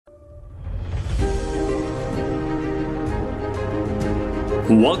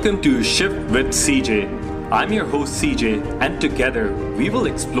Welcome to Shift with CJ. I'm your host CJ, and together we will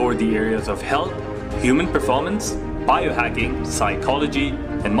explore the areas of health, human performance, biohacking, psychology,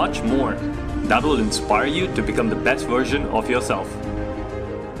 and much more that will inspire you to become the best version of yourself.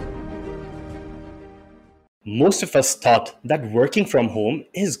 Most of us thought that working from home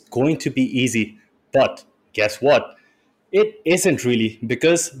is going to be easy, but guess what? It isn't really,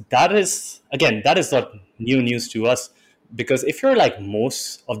 because that is not new news to us. Because if you're like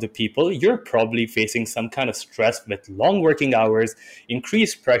most of the people, you're probably facing some kind of stress with long working hours,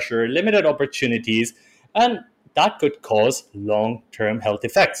 increased pressure, limited opportunities, and that could cause long term health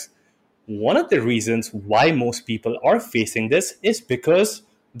effects. One of the reasons why most people are facing this is because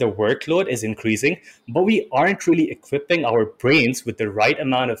the workload is increasing, but we aren't really equipping our brains with the right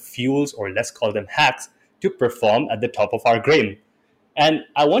amount of fuels, or let's call them hacks, to perform at the top of our game. And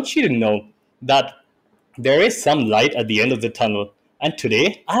I want you to know that there is some light at the end of the tunnel. And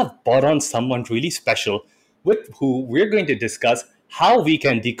today I have brought on someone really special with who we're going to discuss how we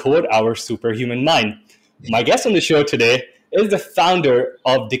can decode our superhuman mind. My guest on the show today is the founder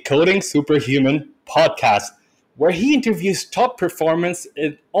of Decoding Superhuman podcast, where he interviews top performers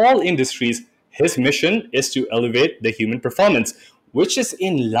in all industries. His mission is to elevate the human performance, which is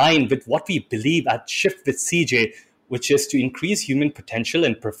in line with what we believe at Shift with CJ, which is to increase human potential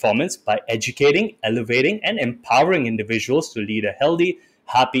and performance by educating, elevating, and empowering individuals to lead a healthy,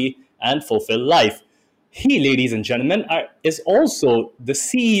 happy, and fulfilled life. He, ladies and gentlemen, is also the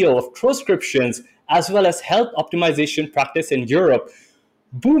CEO of Proscriptions, as well as health optimization practice in Europe.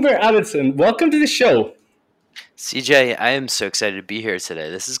 Boomer Abbottson, welcome to the show. CJ, I am so excited to be here today.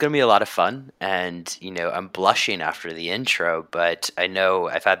 This is going to be a lot of fun. And, I'm blushing after the intro, but I know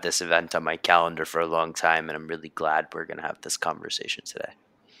I've had this event on my calendar for a long time, and I'm really glad we're going to have this conversation today.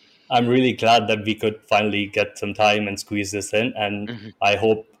 I'm really glad that we could finally get some time and squeeze this in. And I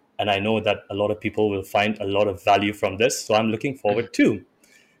hope and I know that a lot of people will find a lot of value from this. So I'm looking forward too.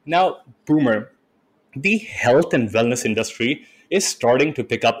 Now, Boomer, the health and wellness industry is starting to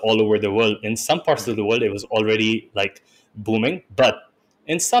pick up all over the world. In some parts of the world, it was already like booming, but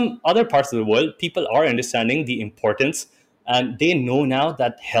in some other parts of the world, people are understanding the importance, and they know now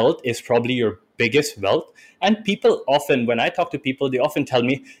that health is probably your biggest wealth. And people often, when I talk to people, they often tell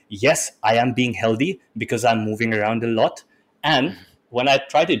me, yes, I am being healthy because I'm moving around a lot. And when I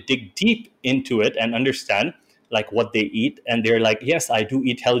try to dig deep into it and understand like what they eat, and they're like, yes, I do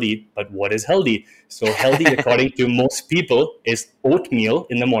eat healthy, but what is healthy? So healthy according to most people is oatmeal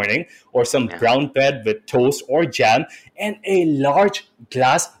in the morning, or some brown bread with toast or jam, and a large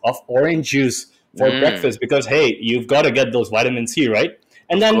glass of orange juice for breakfast, because hey, you've got to get those vitamin C, right?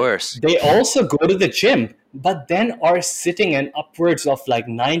 And then they also go to the gym, but then are sitting in upwards of like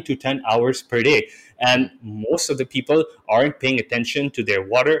 9 to 10 hours per day. And most of the people aren't paying attention to their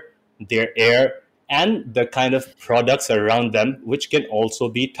water, their air, and the kind of products around them, which can also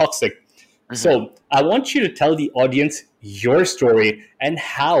be toxic. So I want you to tell the audience your story and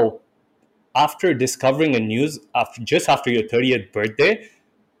how, after discovering a news just after your 30th birthday,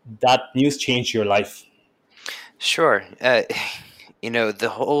 that news changed your life. Sure. The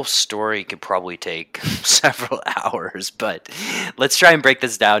whole story could probably take several hours, but let's try and break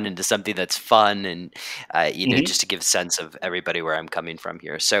this down into something that's fun and, just to give a sense of everybody where I'm coming from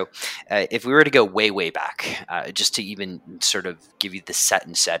here. So if we were to go way, way back, just to even sort of give you the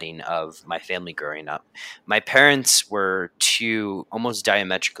setting of my family growing up, my parents were two almost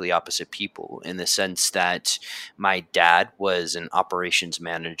diametrically opposite people, in the sense that my dad was an operations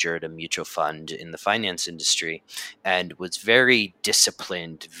manager at a mutual fund in the finance industry and was very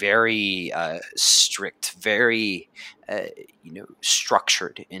disciplined, very strict, very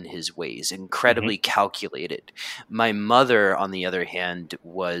structured in his ways, incredibly calculated. My mother, on the other hand,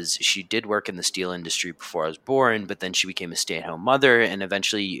 she did work in the steel industry before I was born, but then she became a stay-at-home mother and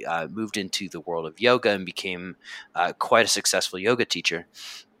eventually moved into the world of yoga and became quite a successful yoga teacher.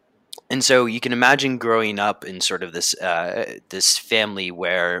 And so you can imagine growing up in sort of this family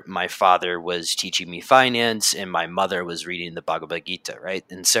where my father was teaching me finance and my mother was reading the Bhagavad Gita, right?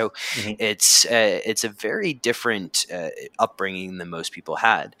 And so it's a very different upbringing than most people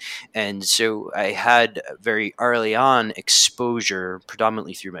had. And so I had very early on exposure,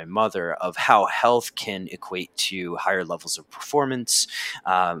 predominantly through my mother, of how health can equate to higher levels of performance,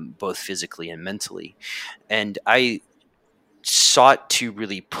 both physically and mentally. And I sought to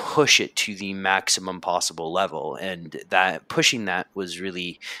really push it to the maximum possible level, and that pushing that was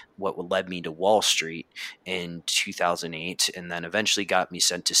really what led me to Wall Street in 2008, and then eventually got me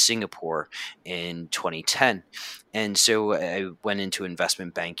sent to Singapore in 2010. And so I went into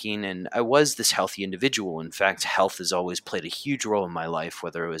investment banking, and I was this healthy individual. In fact, health has always played a huge role in my life,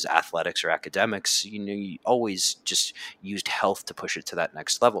 whether it was athletics or academics. You always just used health to push it to that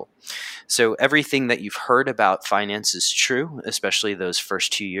next level. So everything that you've heard about finance is true, especially those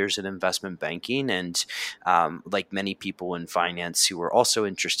first 2 years in investment banking. And like many people in finance who were also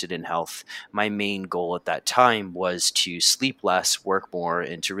interested in health, my main goal at that time was to sleep less, work more,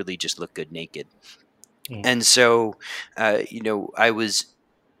 and to really just look good naked. And so, I was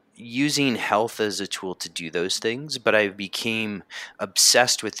using health as a tool to do those things, but I became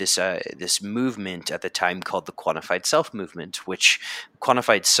obsessed with this movement at the time called the quantified self movement, which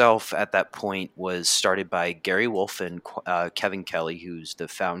quantified self at that point was started by Gary Wolf and Kevin Kelly, who's the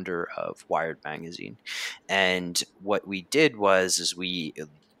founder of Wired magazine. And what we did is we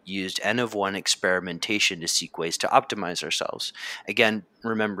used N of 1 experimentation to seek ways to optimize ourselves. Again,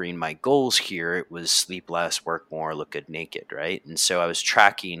 remembering my goals here, it was sleep less, work more, look good naked, right? And so I was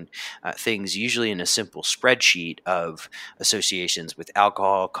tracking things usually in a simple spreadsheet of associations with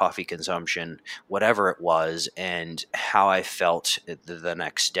alcohol, coffee consumption, whatever it was, and how I felt the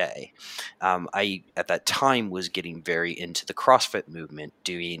next day. I, at that time, was getting very into the CrossFit movement,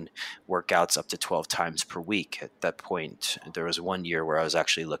 doing workouts up to 12 times per week. At that point, there was 1 year where I was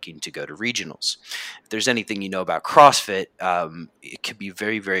actually looking to go to regionals. If there's anything you know about CrossFit, it could be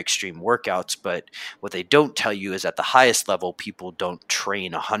very, very extreme workouts, but what they don't tell you is at the highest level, people don't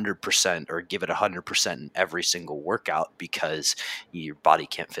train 100% or give it 100% in every single workout because your body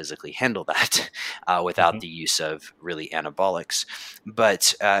can't physically handle that without the use of really anabolics.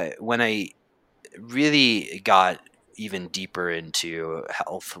 But when I really got even deeper into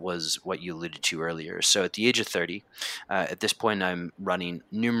health was what you alluded to earlier. So at the age of 30, at this point, I'm running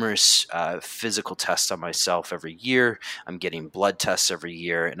numerous physical tests on myself every year. I'm getting blood tests every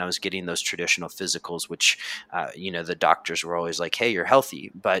year, and I was getting those traditional physicals, which, the doctors were always like, hey, you're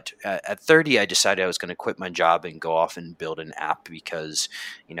healthy. But at 30, I decided I was going to quit my job and go off and build an app because,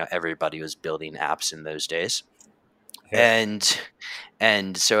 everybody was building apps in those days. Yeah.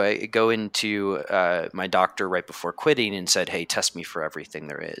 And so I go into my doctor right before quitting and said, hey, test me for everything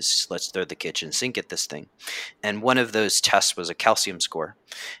there is. Let's throw the kitchen sink at this thing. And one of those tests was a calcium score.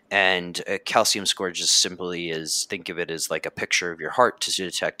 And a calcium score just simply is, think of it as like a picture of your heart to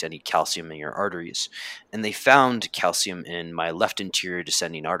detect any calcium in your arteries. And they found calcium in my left anterior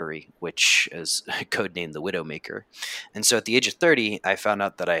descending artery, which is codenamed the Widowmaker. And so at the age of 30, I found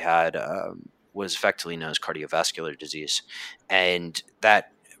out that I had was effectively known as cardiovascular disease. And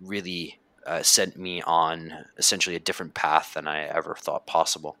that really sent me on essentially a different path than I ever thought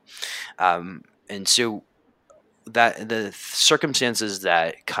possible. And so that the circumstances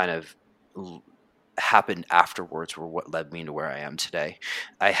that kind of happened afterwards were what led me to where I am today.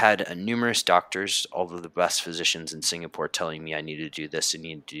 I had numerous doctors, all of the best physicians in Singapore, telling me I needed to do this and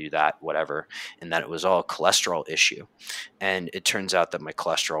needed to do that, whatever, and that it was all a cholesterol issue. And it turns out that my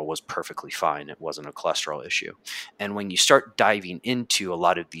cholesterol was perfectly fine. It wasn't a cholesterol issue. And when you start diving into a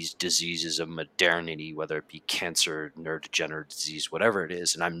lot of these diseases of modernity, whether it be cancer, neurodegenerative disease, whatever it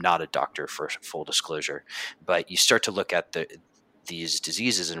is, and I'm not a doctor for full disclosure, but you start to look at these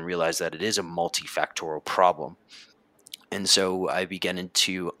diseases and realize that it is a multifactorial problem. And so I began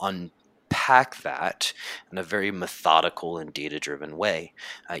to unpack that in a very methodical and data-driven way,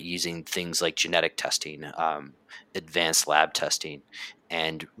 using things like genetic testing, advanced lab testing,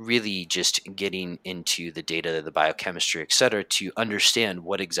 and really just getting into the data, the biochemistry, et cetera, to understand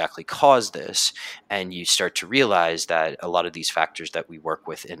what exactly caused this. And you start to realize that a lot of these factors that we work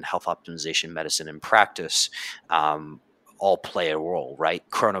with in health optimization medicine and practice all play a role, right?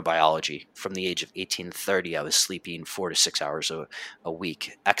 Chronobiology. From the age of 18 to 30, I was sleeping 4 to 6 hours a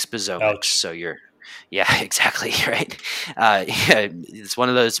week. Exposomics. Ouch. So yeah, exactly, right? It's one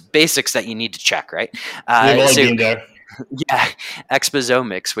of those basics that you need to check, right? We've all been there. Yeah,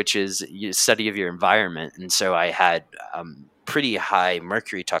 exposomics, which is study of your environment. And so I had pretty high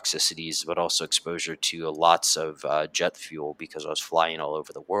mercury toxicities, but also exposure to lots of jet fuel because I was flying all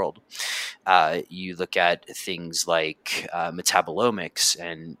over the world. You look at things like metabolomics,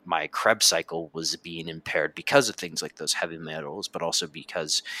 and my Krebs cycle was being impaired because of things like those heavy metals, but also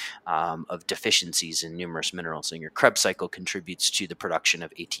because of deficiencies in numerous minerals. And your Krebs cycle contributes to the production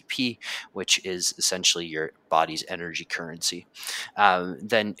of ATP, which is essentially your body's energy currency.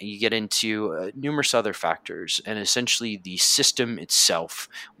 Then you get into numerous other factors, and essentially the system itself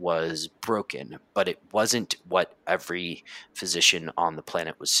was broken, but it wasn't what every physician on the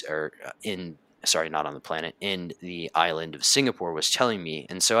planet was, in the island of Singapore was telling me.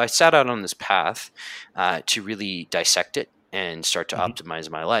 And so I sat out on this path to really dissect it and start to optimize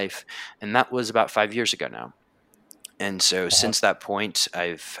my life. And that was about 5 years ago now. And so since that point,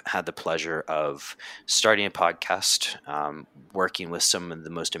 I've had the pleasure of starting a podcast, working with some of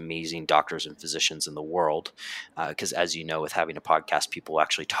the most amazing doctors and physicians in the world. Because as you know, with having a podcast, people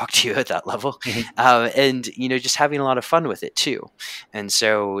actually talk to you at that level. And, just having a lot of fun with it too. And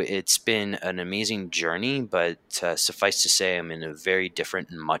so it's been an amazing journey, but suffice to say, I'm in a very different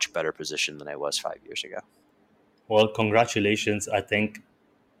and much better position than I was 5 years ago. Well, congratulations. I think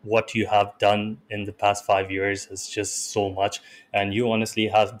what you have done in the past 5 years is just so much. And you honestly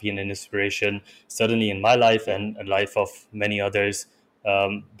have been an inspiration, certainly in my life and the life of many others,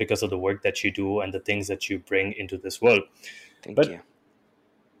 because of the work that you do and the things that you bring into this world. Thank you.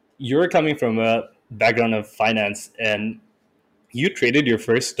 You're coming from a background of finance, and you traded your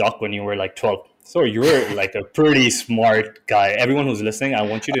first stock when you were like 12. So you're like a pretty smart guy. Everyone who's listening, I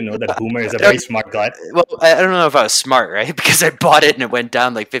want you to know that Boomer is a very smart guy. Well, I don't know if I was smart, right? Because I bought it and it went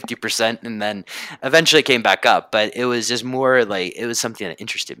down like 50% and then eventually came back up. But it was just more like it was something that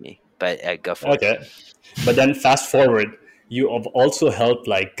interested me. But go for it. Okay. But then fast forward, you have also helped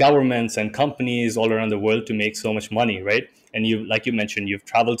like governments and companies all around the world to make so much money, right? And you, like you mentioned, you've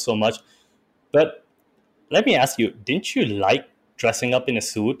traveled so much. But let me ask you, didn't you like dressing up in a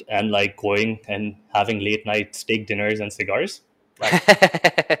suit and like going and having late night steak dinners and cigars? Like,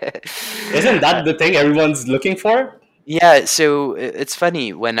 isn't that the thing everyone's looking for? Yeah, so it's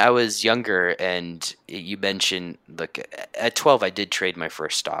funny when I was younger, and you mentioned, look, at 12 I did trade my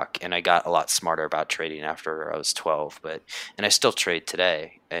first stock, and I got a lot smarter about trading after I was 12, and I still trade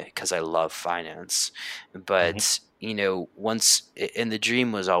today because I love finance. But once, and the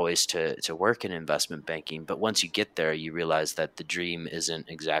dream was always to work in investment banking, but once you get there, you realize that the dream isn't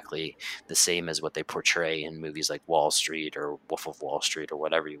exactly the same as what they portray in movies like Wall Street or Wolf of Wall Street or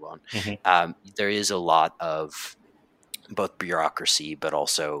whatever you want. There is a lot of both bureaucracy, but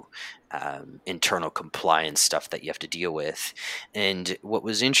also internal compliance stuff that you have to deal with. And what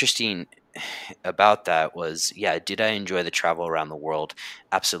was interesting about that was, did I enjoy the travel around the world?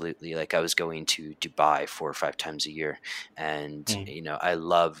 Absolutely. Like I was going to Dubai 4 or 5 times a year, and I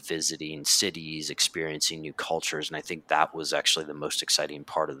love visiting cities, experiencing new cultures, and I think that was actually the most exciting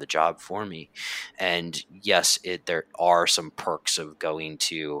part of the job for me. And yes, there are some perks of going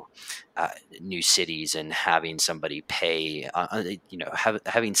to new cities and having somebody pay,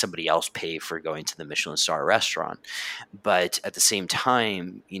 having somebody else pay for going to the Michelin star restaurant, but at the same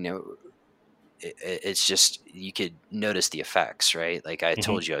time, it's just, you could notice the effects, right? Like I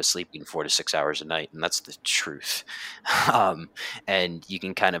told you, I was sleeping 4 to 6 hours a night, and that's the truth. And you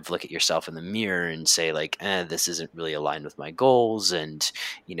can kind of look at yourself in the mirror and say like, this isn't really aligned with my goals. And,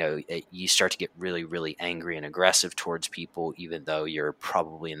 you start to get really, really angry and aggressive towards people, even though you're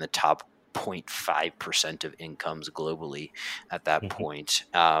probably in the top 0.5% of incomes globally at that point.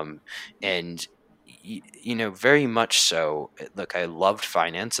 And very much so. Look, I loved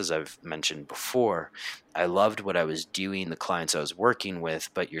finance, as I've mentioned before. I loved what I was doing, the clients I was working with,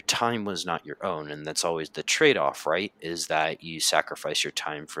 but your time was not your own. And that's always the trade-off, right? Is that you sacrifice your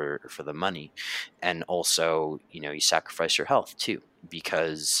time for the money. And also, you sacrifice your health too,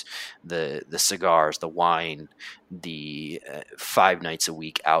 because the cigars, the wine, the 5 nights a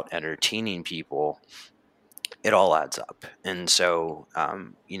week out entertaining people, it all adds up. And so,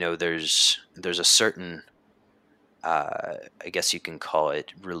 there's a certain, I guess you can call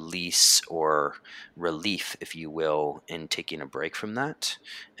it release or relief, if you will, in taking a break from that.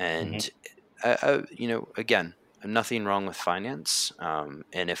 And, again, nothing wrong with finance.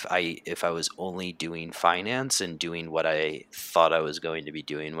 And if I was only doing finance and doing what I thought I was going to be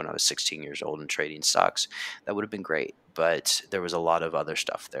doing when I was 16 years old and trading stocks, that would have been great. But there was a lot of other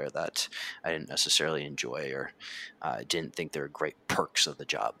stuff there that I didn't necessarily enjoy, or didn't think there were great perks of the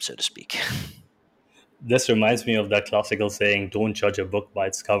job, so to speak. This reminds me of that classical saying, don't judge a book by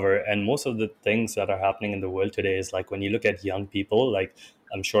its cover. And most of the things that are happening in the world today is like when you look at young people, like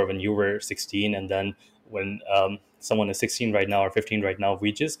I'm sure when you were 16 and then when someone is 16 right now or 15 right now,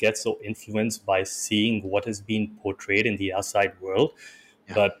 we just get so influenced by seeing what is being portrayed in the outside world.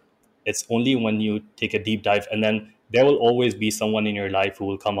 Yeah. But it's only when you take a deep dive, and then there will always be someone in your life who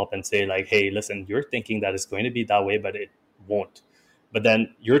will come up and say like, hey, listen, you're thinking that it's going to be that way, but it won't. But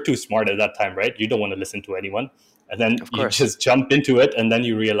then you're too smart at that time, right? You don't want to listen to anyone. And then you just jump into it, and then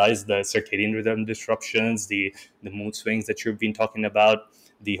you realize the circadian rhythm disruptions, the mood swings that you've been talking about,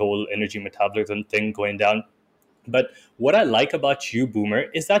 the whole energy metabolism thing going down. But what I like about you, Boomer,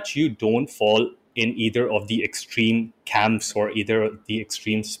 is that you don't fall in either of the extreme camps or either of the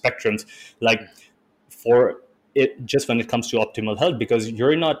extreme spectrums. Like for it, just when it comes to optimal health, because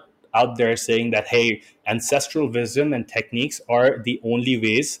you're not out there saying that, hey, ancestral wisdom and techniques are the only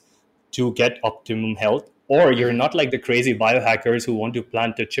ways to get optimum health, or you're not like the crazy biohackers who want to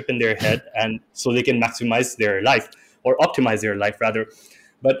plant a chip in their head and so they can maximize their life or optimize their life rather.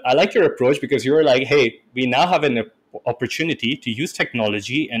 But I like your approach because you're like, hey, we now have an opportunity to use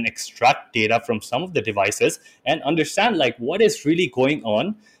technology and extract data from some of the devices and understand like what is really going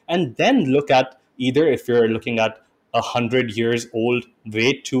on, and then look at either if you're looking at 100 years old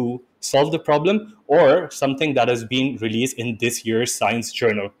way to solve the problem or something that has been released in this year's science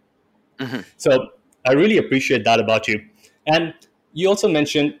journal. Mhm. So I really appreciate that about you. And you also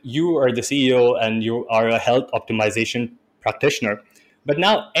mentioned you are the CEO and you are a health optimization practitioner. But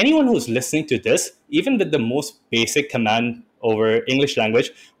now, anyone who's listening to this, even with the most basic command over English language,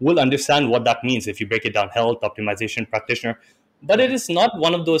 will understand what that means if you break it down: health optimization practitioner. But it is not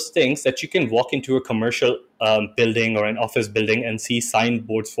one of those things that you can walk into a commercial building or an office building and see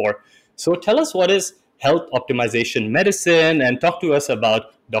signboards for. So tell us, what is health optimization medicine, and talk to us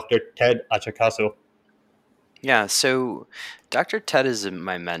about Dr. Ted Achakaso. Yeah, so Dr. Ted is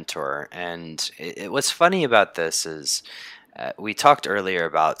my mentor, and what's funny about this is we talked earlier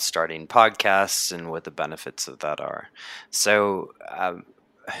about starting podcasts and what the benefits of that are. So,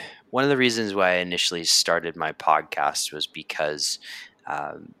 one of the reasons why I initially started my podcast was because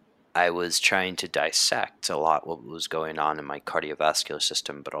um, I was trying to dissect a lot what was going on in my cardiovascular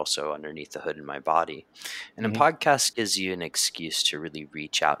system, but also underneath the hood in my body. And a Mhm. podcast gives you an excuse to really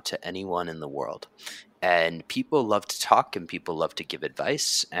reach out to anyone in the world. And people love to talk and people love to give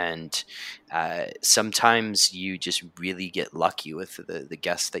advice. And sometimes you just really get lucky with the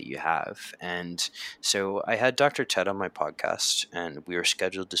guests that you have. And so I had Dr. Ted on my podcast, and we were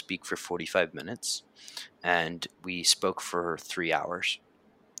scheduled to speak for 45 minutes. And we spoke for 3 hours.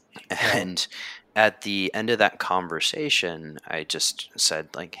 Wow. And at the end of that conversation, I just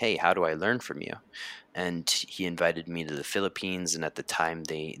said, like, hey, how do I learn from you? And he invited me to the Philippines, and at the time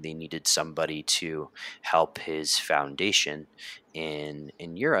they needed somebody to help his foundation in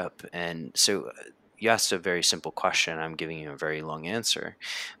Europe. And so you asked a very simple question. I'm giving you a very long answer.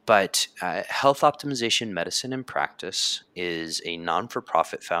 But Health Optimization Medicine in Practice is a non for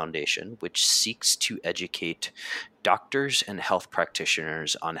profit foundation which seeks to educate doctors and health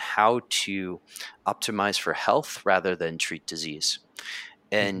practitioners on how to optimize for health rather than treat disease.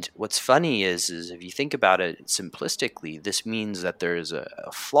 Mhm. And what's funny is if you think about it simplistically, this means that there is a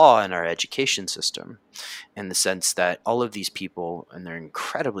flaw in our education system, in the sense that all of these people, and they're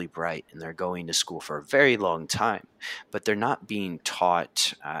incredibly bright and they're going to school for a very long time, but they're not being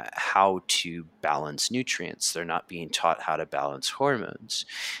taught how to balance nutrients. They're not being taught how to balance hormones.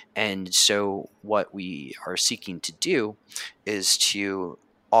 And so what we are seeking to do is to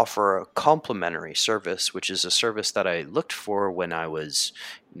offer a complementary service, which is a service that I looked for when I was,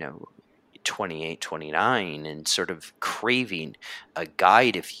 you know, 28, 29, and sort of craving a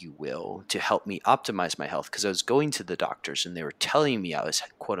guide, if you will, to help me optimize my health, because I was going to the doctors and they were telling me I was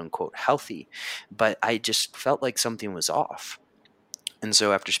quote unquote healthy, but I just felt like something was off. And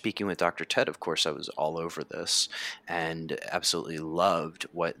so after speaking with Dr. Ted, of course, I was all over this and absolutely loved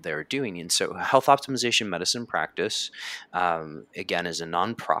what they're doing. And so Health Optimization Medicine Practice, again, is a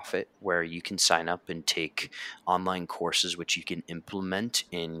nonprofit where you can sign up and take online courses which you can implement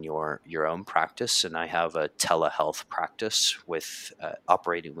in your own practice. And I have a telehealth practice with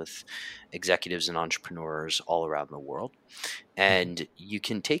operating with executives and entrepreneurs all around the world. And you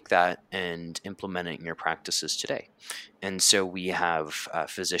can take that and implement it in your practices today. And so we have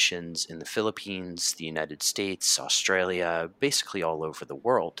physicians in the Philippines, the United States, Australia, basically all over the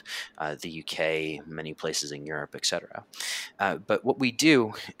world, the UK, many places in Europe, etc. But what we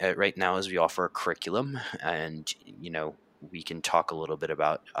do right now is we offer a curriculum, and we can talk a little bit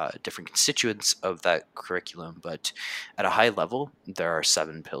about different constituents of that curriculum. But at a high level, there are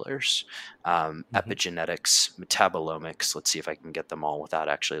 7 pillars: Mhm. epigenetics, metabolomics. Let's see if I can get them all without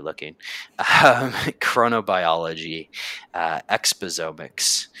actually looking. Chronobiology,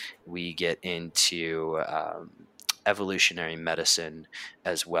 exposomics. We get into evolutionary medicine,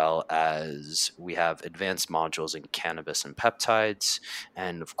 as well as we have advanced modules in cannabis and peptides,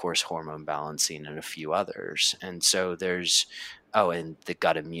 and of course hormone balancing and a few others. And so and the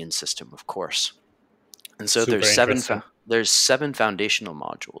gut immune system, of course. And so Super interesting. there's 7 foundational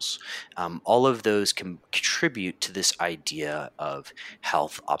modules. All of those can contribute to this idea of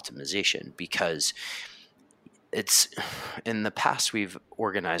health optimization, because it's in the past we've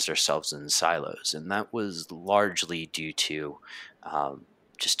organized ourselves in silos, and that was largely due to um,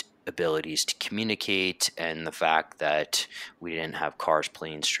 just abilities to communicate and the fact that we didn't have cars,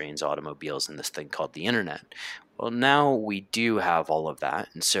 planes, trains, automobiles, and this thing called the internet. Well, now we do have all of that.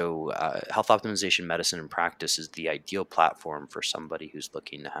 And so health optimization medicine and practice is the ideal platform for somebody who's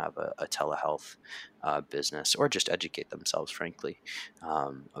looking to have a telehealth business or just educate themselves, frankly,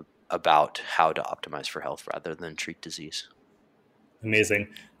 about how to optimize for health rather than treat disease. Amazing.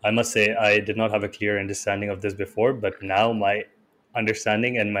 I must say, I did not have a clear understanding of this before, but now my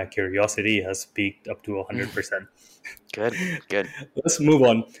understanding and my curiosity has peaked up to 100%. Good. Let's move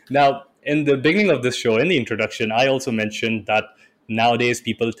on. Now, in the beginning of this show, in the introduction, I also mentioned that nowadays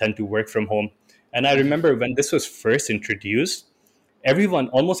people tend to work from home. And I remember when this was first introduced,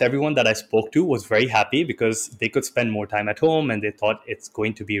 almost everyone that I spoke to was very happy because they could spend more time at home and they thought it's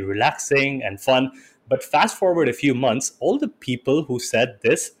going to be relaxing and fun. But fast forward a few months, all the people who said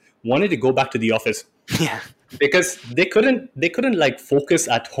this wanted to go back to the office. Yeah. Because they couldn't like focus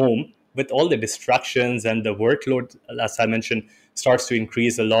at home with all the distractions, and the workload, as I mentioned, starts to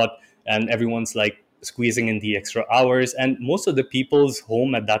increase a lot, and everyone's like squeezing in the extra hours. And most of the people's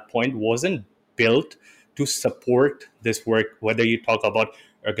home at that point wasn't built to support this work, whether you talk about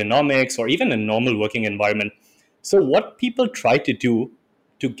ergonomics or even a normal working environment. So what people try to do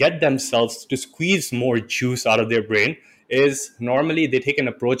to get themselves to squeeze more juice out of their brain is normally they take an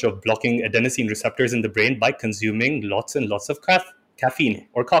approach of blocking adenosine receptors in the brain by consuming lots and lots of caffeine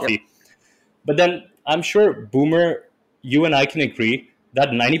or coffee. Yep. But then I'm sure, Boomer, you and I can agree that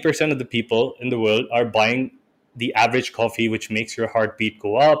 90% of the people in the world are buying the average coffee, which makes your heartbeat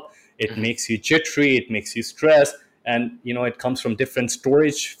go up. It makes you jittery. It makes you stressed. And, it comes from different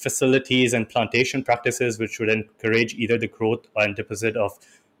storage facilities and plantation practices, which would encourage either the growth and deposit of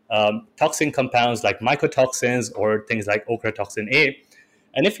toxin compounds like mycotoxins or things like ochratoxin A.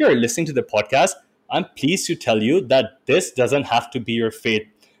 And if you're listening to the podcast, I'm pleased to tell you that this doesn't have to be your fate.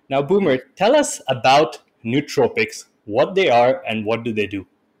 Now, Boomer, tell us about nootropics, what they are and what do they do?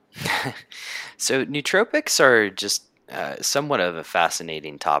 So nootropics are just somewhat of a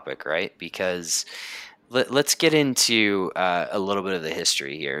fascinating topic, right? Because let's get into a little bit of the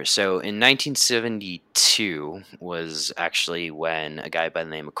history here. So in 1972 was actually when a guy by the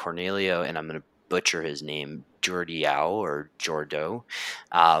name of Cornelio, and I'm going to butcher his name, Jordo,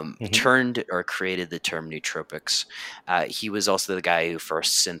 turned or created the term nootropics. He was also the guy who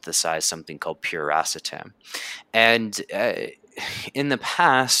first synthesized something called piracetam. And in the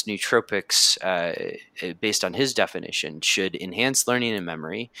past, nootropics, based on his definition, should enhance learning and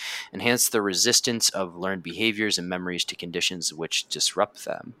memory, enhance the resistance of learned behaviors and memories to conditions which disrupt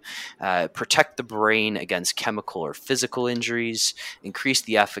them, protect the brain against chemical or physical injuries, increase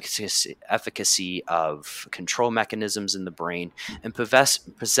the efficacy of control mechanisms in the brain, and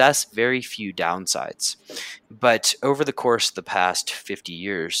possess very few downsides. But over the course of the past 50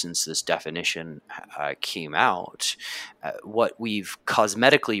 years since this definition came out, what we've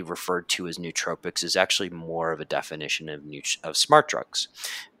cosmetically referred to as nootropics is actually more of a definition of smart drugs.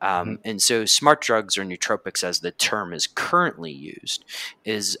 And so smart drugs or nootropics, as the term is currently used,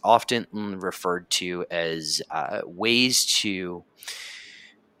 is often referred to as ways to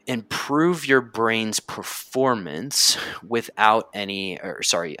improve your brain's performance ways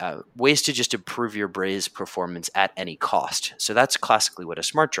to just improve your brain's performance at any cost. So that's classically what a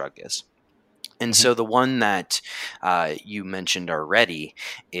smart drug is. And so the one that you mentioned already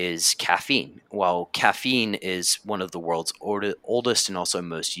is caffeine. Well, caffeine is one of the world's oldest and also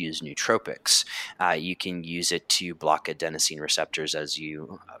most used nootropics. You can use it to block adenosine receptors, as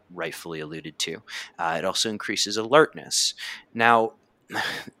you rightfully alluded to. It also increases alertness. Now,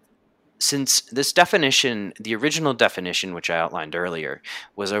 since this definition, the original definition, which I outlined earlier,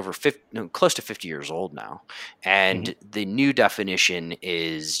 was close to 50 years old now, and the new definition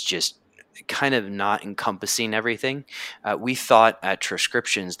is just kind of not encompassing everything. We thought at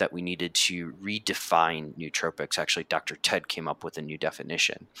Transcriptions that we needed to redefine nootropics. Actually, Dr. Ted came up with a new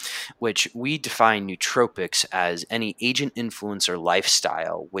definition, which we define nootropics as any agent, influence, or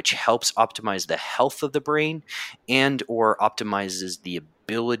lifestyle which helps optimize the health of the brain and or optimizes the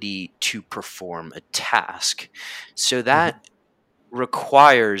ability to perform a task. So that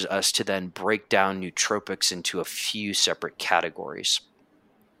requires us to then break down nootropics into a few separate categories.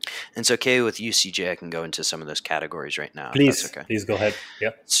 And so, okay, with you, CJ, I can go into some of those categories right now. Please go ahead.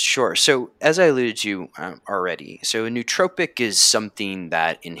 Yeah, sure. So, as I alluded to already, so a nootropic is something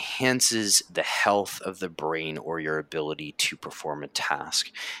that enhances the health of the brain or your ability to perform a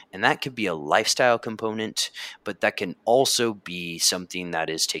task, and that could be a lifestyle component, but that can also be something that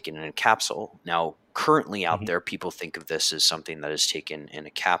is taken in a capsule. Now, currently out there, people think of this as something that is taken in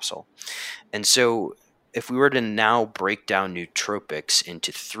a capsule, and so if we were to now break down nootropics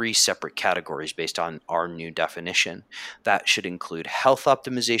into 3 separate categories based on our new definition, that should include health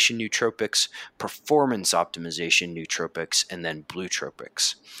optimization nootropics, performance optimization nootropics, and then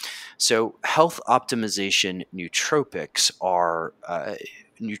bluetropics. So health optimization nootropics are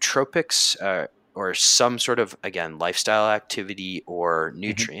nootropics or some sort of, again, lifestyle activity or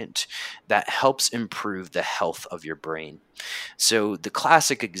nutrient that helps improve the health of your brain. So the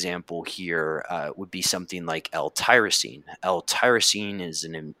classic example here would be something like L-tyrosine. L-tyrosine is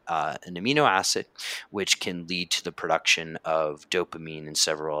an amino acid which can lead to the production of dopamine and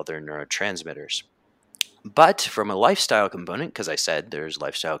several other neurotransmitters. But from a lifestyle component, because I said there's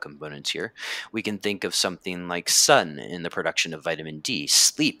lifestyle components here, we can think of something like sun in the production of vitamin D.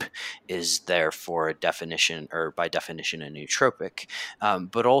 Sleep is therefore a definition, or by definition, a nootropic,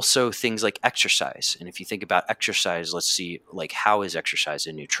 but also things like exercise. And if you think about exercise, let's see, like, how is exercise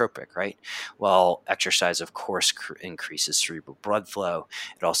a nootropic, right? Well, exercise, of course, increases cerebral blood flow.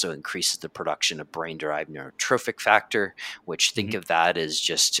 It also increases the production of brain-derived neurotrophic factor, which think of that as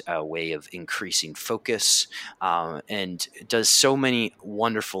just a way of increasing focus. And it does so many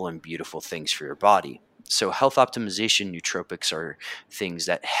wonderful and beautiful things for your body. So health optimization nootropics are things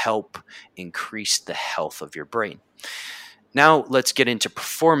that help increase the health of your brain. Now let's get into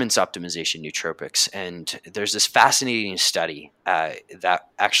performance optimization nootropics. And there's this fascinating study that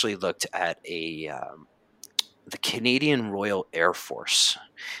actually looked at the Canadian Royal Air Force,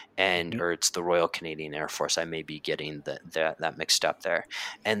 or it's the Royal Canadian Air Force. I may be getting that mixed up there.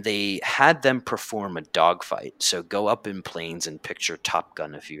 And they had them perform a dogfight. So go up in planes and picture Top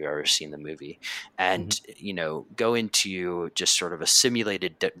Gun if you've ever seen the movie, and go into just sort of a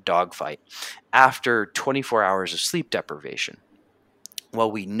simulated dogfight after 24 hours of sleep deprivation. Well,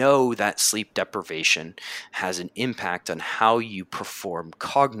 we know that sleep deprivation has an impact on how you perform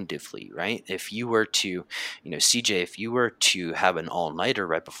cognitively, right? If you were to, CJ, if you were to have an all-nighter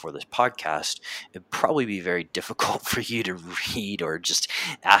right before this podcast, it'd probably be very difficult for you to read or just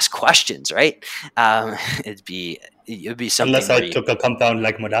ask questions, right? It'd be something. Unless I took a compound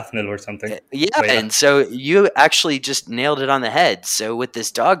like modafinil or something. Yeah, and so you actually just nailed it on the head. So with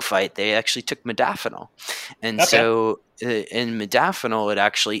this dogfight, they actually took modafinil. And so in modafinil, it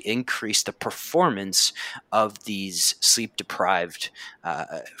actually increased the performance of these sleep-deprived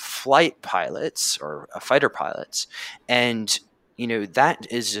flight pilots or fighter pilots. And, that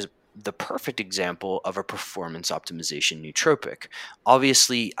is just the perfect example of a performance optimization nootropic.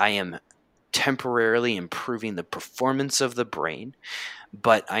 Obviously, I am temporarily improving the performance of the brain,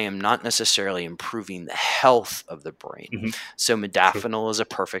 but I am not necessarily improving the health of the brain. So modafinil is a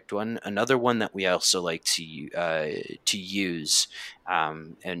perfect one. Another one that we also like to use,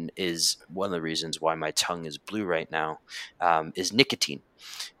 and is one of the reasons why my tongue is blue right now, is nicotine.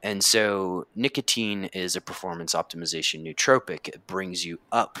 And so nicotine is a performance optimization nootropic. It brings you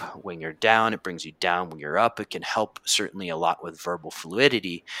up when you're down. It brings you down when you're up. It can help certainly a lot with verbal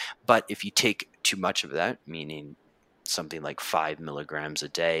fluidity. But if you take too much of that, meaning something like 5 milligrams a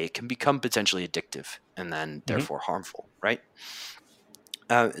day, it can become potentially addictive and then therefore harmful, right?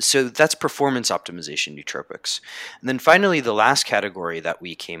 So that's performance optimization nootropics. And then finally, the last category that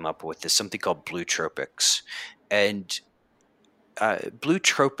we came up with is something called bluetropics. And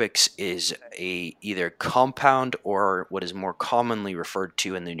bluetropics is either compound or what is more commonly referred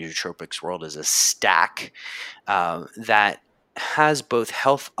to in the nootropics world as a stack that has both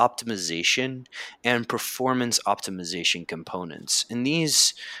health optimization and performance optimization components. And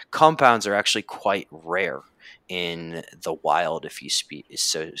these compounds are actually quite rare in the wild, if you speak,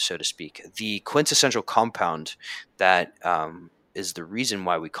 so to speak. The quintessential compound that is the reason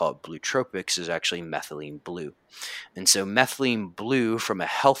why we call it bluetropics is actually methylene blue. And so methylene blue, from a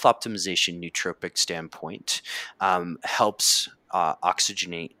health optimization nootropic standpoint, helps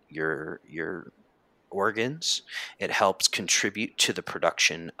oxygenate your organs. It helps contribute to the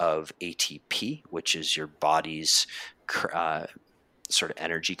production of ATP, which is your body's sort of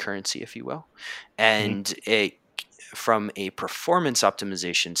energy currency, if you will. And it, from a performance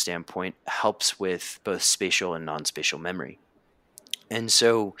optimization standpoint, helps with both spatial and non-spatial memory. And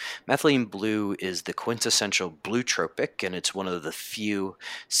so methylene blue is the quintessential bluetropic, and it's one of the few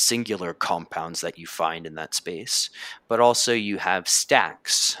singular compounds that you find in that space. But also you have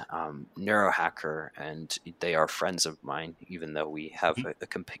stacks, Neurohacker, and they are friends of mine, even though we have a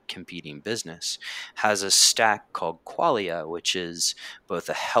competing business, has a stack called Qualia, which is both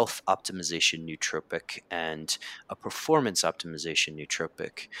a health optimization nootropic and a performance optimization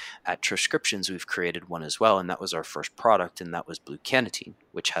nootropic. At Transcriptions, we've created one as well, and that was our first product, and that was Blue Canopy. canatine,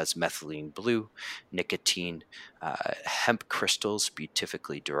 which has methylene blue, nicotine, hemp crystals,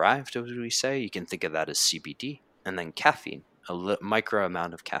 beatifically derived, as we say. You can think of that as CBD, and then caffeine, a micro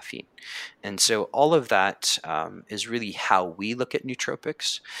amount of caffeine. And so all of that is really how we look at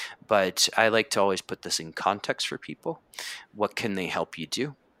nootropics. But I like to always put this in context for people. What can they help you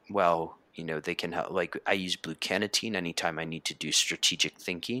do? Well, they can help. Like, I use blue canatine anytime I need to do strategic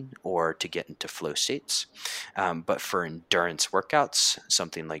thinking or to get into flow states. But for endurance workouts,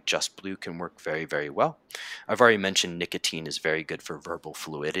 something like Just Blue can work very, very well. I've already mentioned nicotine is very good for verbal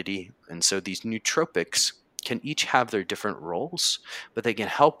fluidity. And so these nootropics can each have their different roles, but they can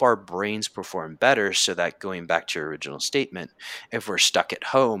help our brains perform better, so that, going back to your original statement, if we're stuck at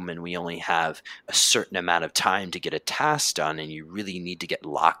home and we only have a certain amount of time to get a task done and you really need to get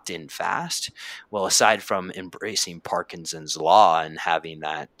locked in fast, well, aside from embracing Parkinson's law and having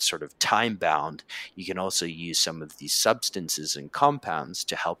that sort of time bound, you can also use some of these substances and compounds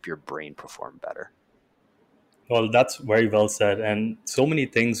to help your brain perform better. Well, that's very well said. And so many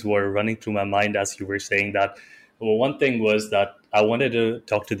things were running through my mind as you were saying that. Well, one thing was that I wanted to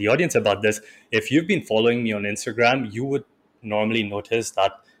talk to the audience about this. If you've been following me on Instagram, you would normally notice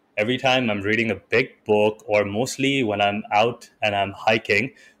that every time I'm reading a big book, or mostly when I'm out and I'm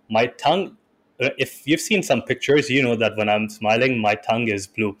hiking, my tongue, if you've seen some pictures, you know that when I'm smiling, my tongue is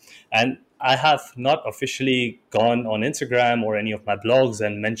blue. And I have not officially gone on Instagram or any of my blogs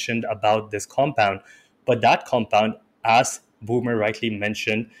and mentioned about this compound. But that compound, as Boomer rightly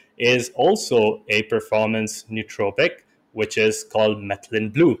mentioned, is also a performance nootropic, which is called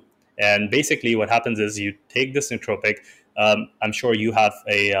methylene blue. And basically what happens is you take this nootropic. I'm sure you have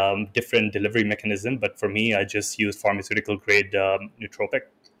a different delivery mechanism, but for me, I just use pharmaceutical grade nootropic.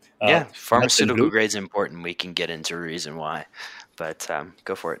 Yeah, pharmaceutical grade is important. We can get into a reason why, but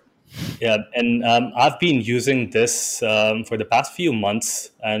go for it. Yeah, and I've been using this for the past few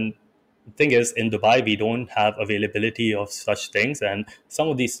months, and the thing is, in Dubai, we don't have availability of such things, and some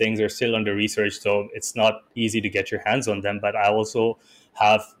of these things are still under research, so it's not easy to get your hands on them. But I also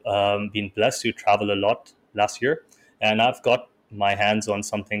have been blessed to travel a lot last year, and I've got my hands on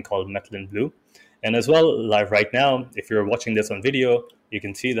something called methylene blue. And as well, like right now, if you're watching this on video, you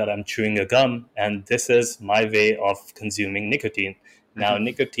can see that I'm chewing a gum, and this is my way of consuming nicotine. Now,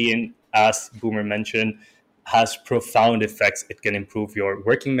 nicotine, as Boomer mentioned, has profound effects. It can improve your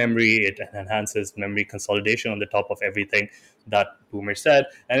working memory. It enhances memory consolidation on the top of everything that Boomer said.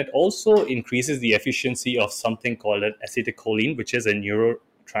 And it also increases the efficiency of something called an acetylcholine, which is a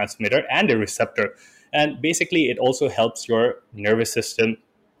neurotransmitter and a receptor. And basically, it also helps your nervous system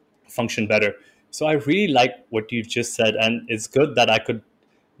function better. So I really like what you've just said. And it's good that I could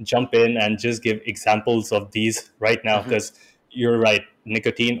jump in and just give examples of these right now, because you're right.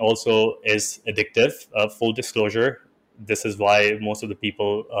 Nicotine also is addictive. Full disclosure, this is why most of the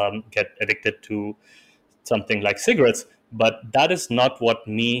people get addicted to something like cigarettes. But that is not what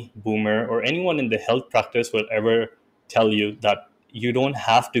me, Boomer, or anyone in the health practice will ever tell you, that you don't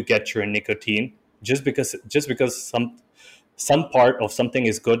have to get your nicotine just because some part of something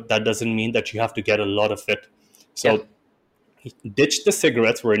is good. That doesn't mean that you have to get a lot of it. So ditch the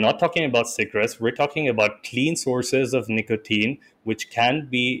cigarettes. We're not talking about cigarettes. We're talking about clean sources of nicotine, which can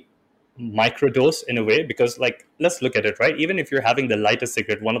be microdose in a way, because like, let's look at it, right? Even if you're having the lightest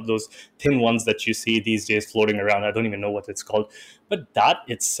cigarette, one of those thin ones that you see these days floating around, I don't even know what it's called, but that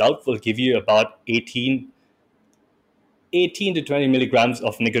itself will give you about 18 to 20 milligrams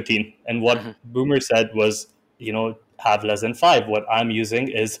of nicotine. And what Boomer said was, have less than 5. What I'm using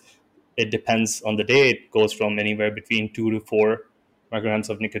is, it depends on the day. It goes from anywhere between 2 to 4 micrograms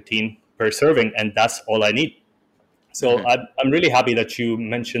of nicotine per serving, and that's all I need. So I'm really happy that you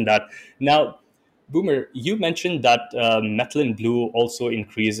mentioned that. Now, Boomer, you mentioned that methylene blue also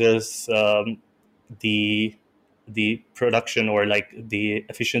increases the production, or like the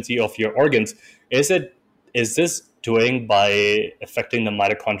efficiency of your organs. Is this doing by affecting the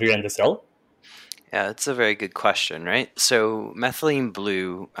mitochondria in the cell? Yeah, that's a very good question, right? So methylene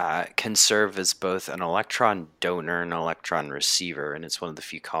blue can serve as both an electron donor and electron receiver, and it's one of the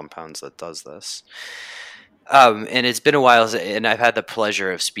few compounds that does this. And it's been a while, and I've had the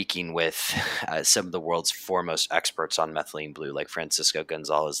pleasure of speaking with some of the world's foremost experts on methylene blue, like Francisco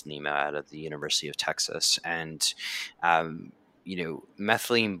Gonzalez-Lima out of the University of Texas. And,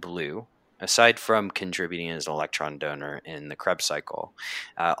 methylene blue, aside from contributing as an electron donor in the Krebs cycle,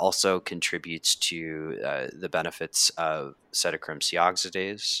 also contributes to the benefits of cytochrome C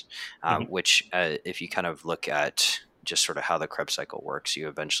oxidase, which, if you kind of look at just sort of how the Krebs cycle works. You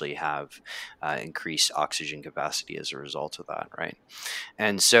eventually have increased oxygen capacity as a result of that, right?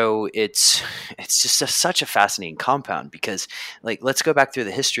 And so it's just such a fascinating compound because, like, let's go back through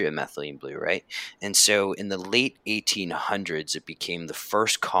the history of methylene blue, right? And so in the late 1800s, it became the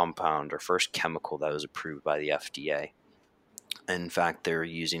first compound or first chemical that was approved by the FDA. In fact, they were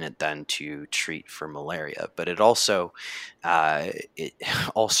using it then to treat for malaria, but it also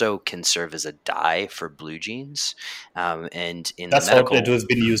can serve as a dye for blue jeans. And in the That's how it medical, was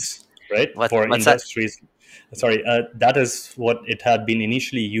been used, right, for what's that? industries. Sorry, that is what it had been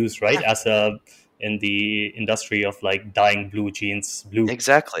initially used, right, Yeah, as a in the industry of like dyeing blue jeans blue.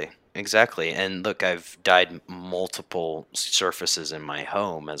 exactly. Exactly. And look, I've dyed multiple surfaces in my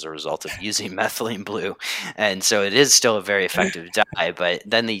home as a result of using methylene blue. And so it is still a very effective dye, but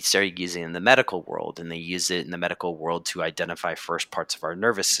then they started using it in the medical world, and they use it in the medical world to identify first parts of our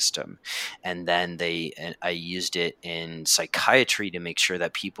nervous system. And then I used it in psychiatry to make sure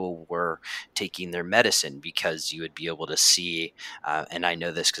that people were taking their medicine, because you would be able to see, and I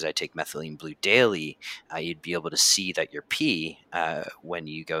know this because I take methylene blue daily, you'd be able to see that your pee, when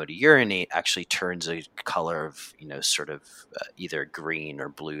you go to urinate, actually turns a color of, sort of either green or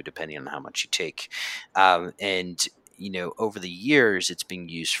blue, depending on how much you take. And, over the years, it's been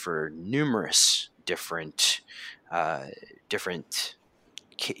used for numerous uh, different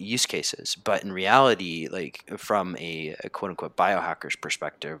use cases. But in reality, like from a quote unquote biohacker's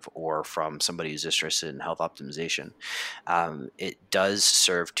perspective, or from somebody who's interested in health optimization, it does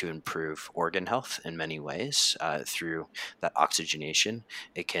serve to improve organ health in many ways through that oxygenation.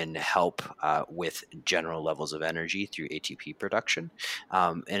 It can help with general levels of energy through ATP production.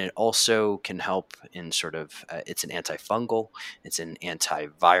 And it also can help in sort of, it's an antifungal, it's an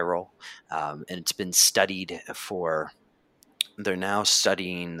antiviral, and it's been studied for, they're now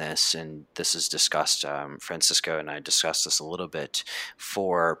studying this, and this is discussed. Francisco and I discussed this a little bit,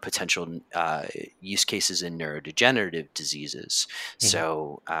 for potential use cases in neurodegenerative diseases. Mhm.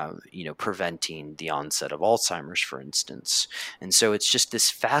 So, preventing the onset of Alzheimer's, for instance. And so it's just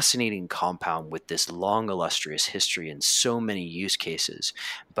this fascinating compound with this long, illustrious history and so many use cases.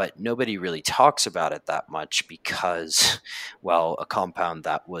 But nobody really talks about it that much because, well, a compound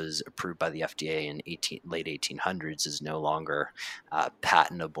that was approved by the FDA in late 1800s is no longer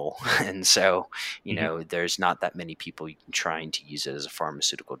patentable. And so, Mhm. there's not that many people trying to use it as a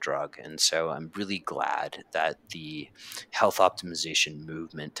pharmaceutical drug. And so I'm really glad that the health optimization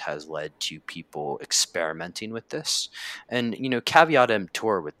movement has led to people experimenting with this. And, caveat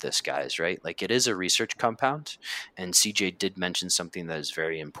emptor with this, guys, right? Like, it is a research compound. And CJ did mention something that is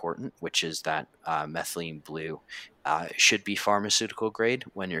very important, which is that methylene blue should be pharmaceutical grade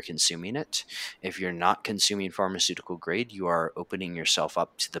when you're consuming it. If you're not consuming pharmaceutical grade, you are opening yourself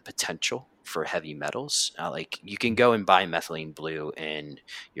up to the potential for heavy metals. Like, you can go and buy methylene blue in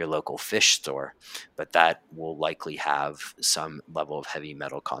your local fish store, but that will likely have some level of heavy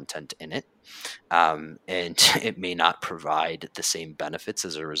metal content in it. And it may not provide the same benefits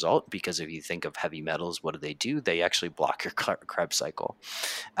as a result, because if you think of heavy metals, what do? They actually block your Krebs cycle.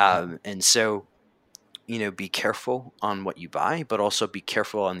 And so, be careful on what you buy, but also be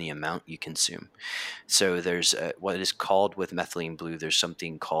careful on the amount you consume. So there's what is called, with methylene blue, there's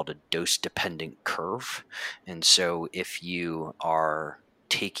something called a dose dependent curve. And so if you are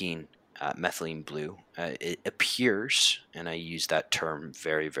taking methylene blue, it appears, and I use that term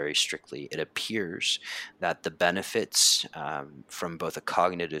very, very strictly, it appears that the benefits from both a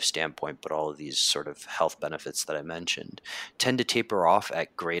cognitive standpoint, but all of these sort of health benefits that I mentioned, tend to taper off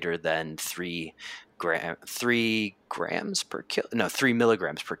at greater than 3 milligrams per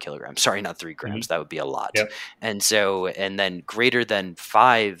kilogram. Sorry, not 3 grams. Mhm. That would be a lot. Yep. And then greater than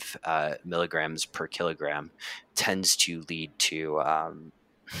 5 milligrams per kilogram tends to lead to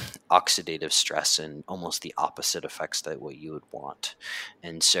oxidative stress and almost the opposite effects that what you would want.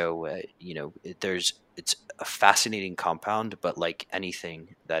 And so, it's a fascinating compound, but like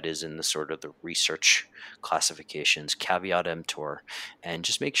anything that is in the sort of the research classifications, caveat emptor, and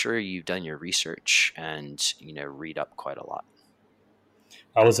just make sure you've done your research and, read up quite a lot.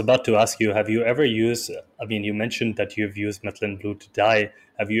 I was about to ask you, have you ever used, I mean, you mentioned that you've used methylene blue to dye.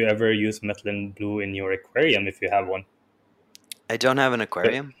 Have you ever used methylene blue in your aquarium if you have one? I don't have an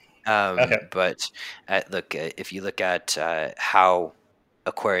aquarium, Okay. but look, if you look at how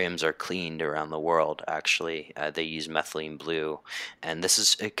aquariums are cleaned around the world, actually, they use methylene blue, and this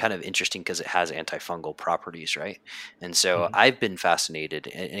is kind of interesting because it has antifungal properties, right? And so Mhm. I've been fascinated,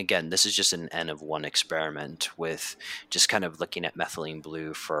 and again, this is just an N of one experiment with just kind of looking at methylene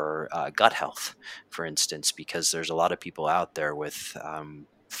blue for gut health, for instance, because there's a lot of people out there with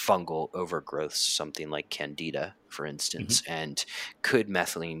fungal overgrowth, something like candida, for Hmm. instance. And could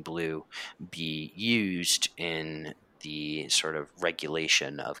methylene blue be used in the sort of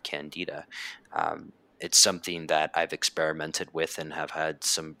regulation of candida? It's something that I've experimented with and have had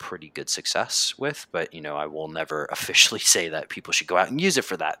some pretty good success with, but I will never officially say that people should go out and use it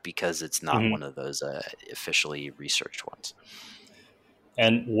for that, because it's not Hmm. one of those officially researched ones.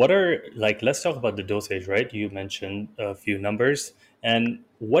 And what are, like, let's talk about the dosage, right? You mentioned a few numbers. And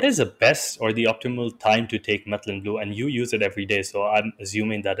what is the best or the optimal time to take methylene blue? And you use it every day. So I'm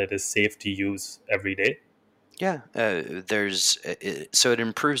assuming that it is safe to use every day. Yeah, so it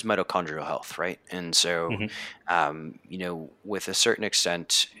improves mitochondrial health, right? And so, Hmm. with a certain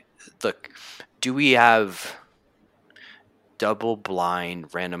extent, look, do we have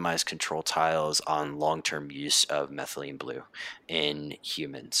double-blind randomized control trials on long-term use of methylene blue in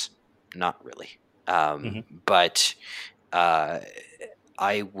humans? Not really. Hmm. But uh,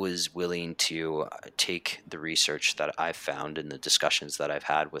 I was willing to take the research that I've found and the discussions that I've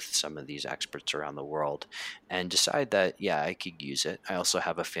had with some of these experts around the world and decide that, yeah, I could use it. I also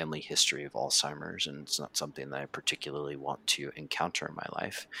have a family history of Alzheimer's, and it's not something that I particularly want to encounter in my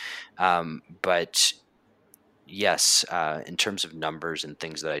life. But yes, in terms of numbers and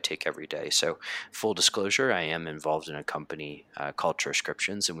things that I take every day. So, full disclosure, I am involved in a company called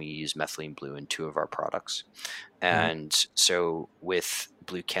Transcriptions, and we use methylene blue in 2 of our products. Hmm. And so, with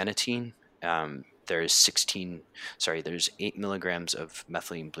blue carnitine, there's 16, sorry, there's 8 milligrams of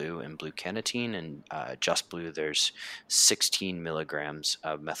methylene blue and blue carnitine, and just blue, there's 16 milligrams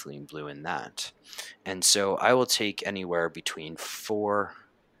of methylene blue in that. And so, I will take anywhere between 4.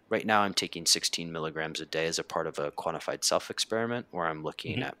 Right now, I'm taking 16 milligrams a day as a part of a quantified self experiment where I'm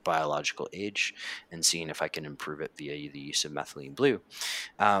looking Hmm. at biological age and seeing if I can improve it via the use of methylene blue.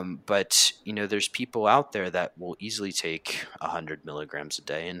 But there's people out there that will easily take 100 milligrams a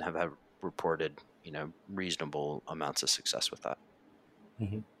day and have reported reasonable amounts of success with that.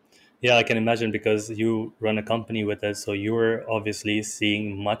 Hmm. Yeah, I can imagine because you run a company with it. So you're obviously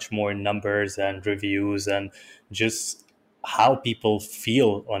seeing much more numbers and reviews and just how people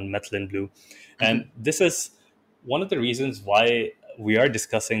feel on methylene blue. Hmm. And this is one of the reasons why we are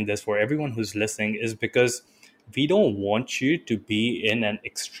discussing this for everyone who's listening, is because we don't want you to be in an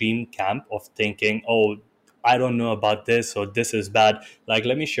extreme camp of thinking, oh, I don't know about this, or this is bad. Like,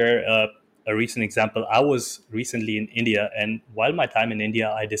 let me share a recent example. I was recently in India, and while my time in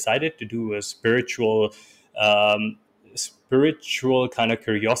India, I decided to do a um, spiritual kind of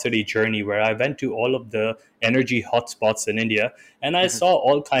curiosity journey where I went to all of the energy hotspots in India, and I Hmm. saw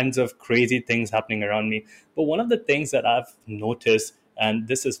all kinds of crazy things happening around me. But one of the things that I've noticed, and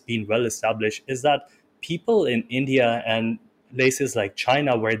this has been well established, is that people in India and places like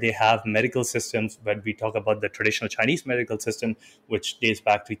China, where they have medical systems, when we talk about the traditional Chinese medical system, which dates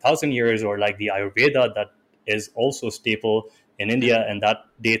back 3,000 years, or like the Ayurveda that is also staple in Hmm. India, and that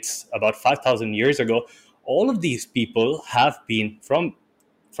dates about 5,000 years ago. All of these people have been from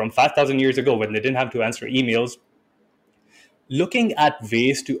 5,000 years ago, when they didn't have to answer emails, looking at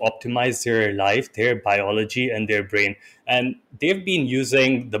ways to optimize their life, their biology, and their brain. And they've been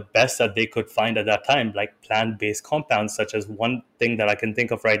using the best that they could find at that time, like plant based compounds, such as one thing that I can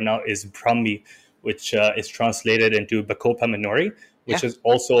think of right now is Brahmi, which is translated into Bacopa minori, which Yeah, is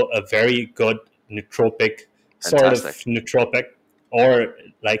also a very good nootropic, sort of fantastic. nootropic, or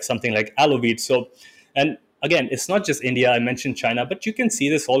like something like aloe vera. So, and again, it's not just India. I mentioned China, but you can see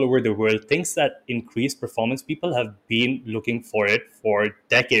this all over the world. Things that increase performance, people have been looking for it for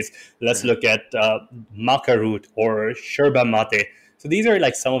decades. Let's Hmm. look at maca root or sherba mate. So these are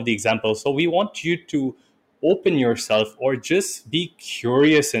like some of the examples. So we want you to open yourself, or just be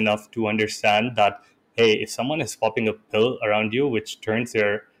curious enough to understand that, hey, if someone is popping a pill around you which turns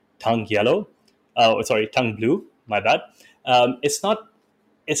their tongue yellow, tongue blue, my bad, it's not,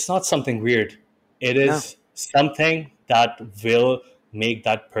 it's not something weird. It No. is something that will make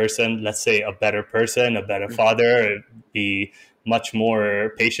that person, let's say, a better person, a better father, be much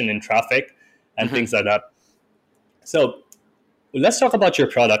more patient in traffic, and Hmm. things like that. So let's talk about your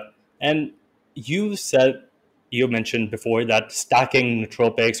product. And you said, you mentioned before that stacking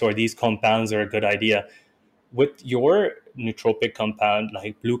nootropics or these compounds are a good idea. With your nootropic compound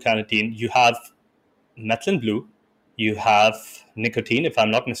like blue carnitine, you have methylene blue, you have nicotine, if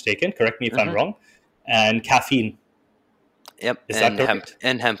I'm not mistaken, correct me if I'm Hmm. wrong, and caffeine. Yep, Is that correct?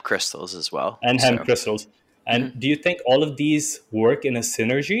 and hemp crystals as well. And hemp So. crystals. And Mhm. do you think all of these work in a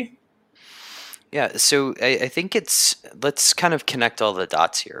synergy? Yeah, so I think let's kind of connect all the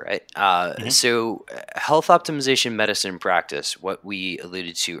dots here, right? Hmm. So, health optimization medicine practice, what we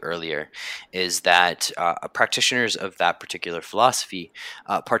alluded to earlier, is that practitioners of that particular philosophy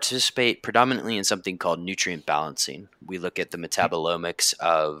participate predominantly in something called nutrient balancing. We look at the metabolomics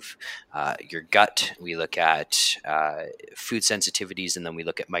of your gut, we look at food sensitivities, and then we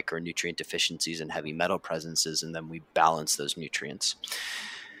look at micronutrient deficiencies and heavy metal presences, and then we balance those nutrients.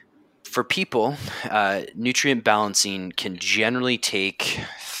 For people, nutrient balancing can generally take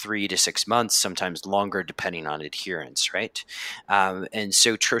 3 to 6 months, sometimes longer, depending on adherence, right? And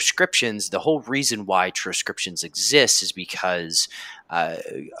so, transcriptions, the whole reason why transcriptions exist is because uh,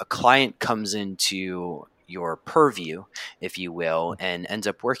 a client comes into your purview, if you will, and ends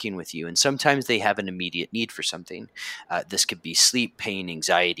up working with you. And sometimes they have an immediate need for something. This could be sleep, pain,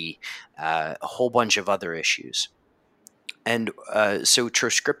 anxiety, a whole bunch of other issues. And so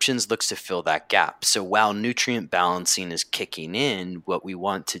transcriptions looks to fill that gap. So while nutrient balancing is kicking in, what we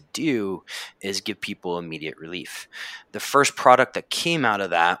want to do is give people immediate relief. The first product that came out of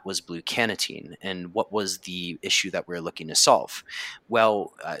that was blue cannatine. And what was the issue that we're looking to solve?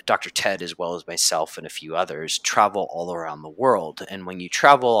 Well, Dr. Ted, as well as myself and a few others, travel all around the world. And when you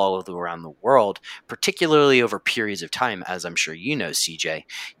travel all around the world, particularly over periods of time, as I'm sure you know, CJ,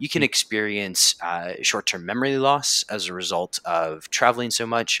 you can experience short-term memory loss as a result of traveling so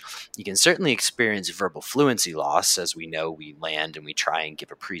much. You can certainly experience verbal fluency loss. As we know, we land and we try and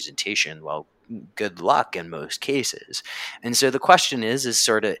give a presentation. Well, good luck in most cases. And so the question is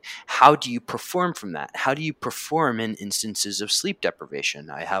sort of, how do you perform from that? How do you perform in instances of sleep deprivation?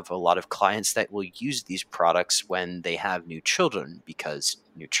 I have a lot of clients that will use these products when they have new children, because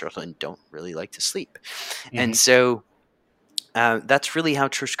new children don't really like to sleep. And Hmm. so that's really how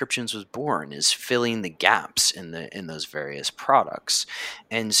Transcriptions was born, is filling the gaps in those various products.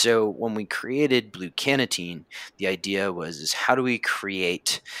 And so when we created Blue Cannatine, the idea was, is how do we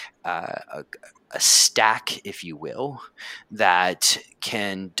create a stack, if you will, that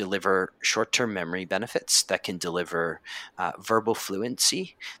can deliver short-term memory benefits, that can deliver verbal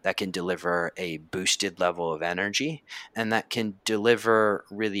fluency, that can deliver a boosted level of energy, and that can deliver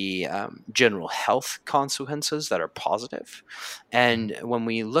really general health consequences that are positive. And when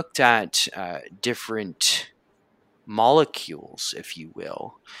we looked at different molecules, if you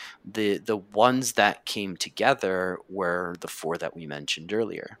will, the ones that came together were the four that we mentioned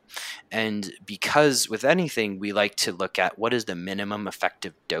earlier. And because with anything, we like to look at what is the minimum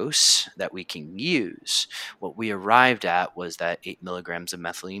effective dose that we can use. What we arrived at was that 8 milligrams of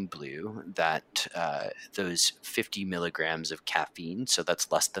methylene blue, that those 50 milligrams of caffeine, so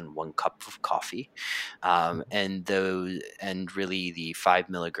that's less than 1 cup of coffee, and really the 5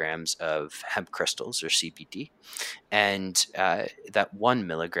 milligrams of hemp crystals or CBD, and that 1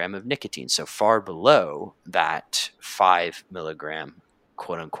 milligram of nicotine, so far below that 5 milligram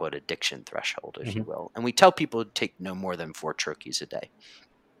quote unquote addiction threshold, if you Hmm. will. And we tell people to take no more than 4 troches a day.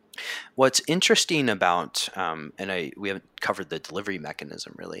 What's interesting about, we haven't covered the delivery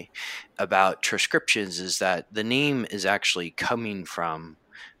mechanism really, about Transcriptions, is that the name is actually coming from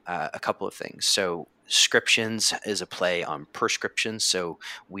a couple of things. So Scriptions is a play on prescription. So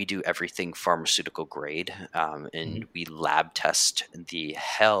we do everything pharmaceutical grade, and we lab test the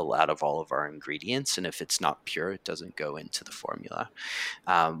hell out of all of our ingredients. And if it's not pure, it doesn't go into the formula.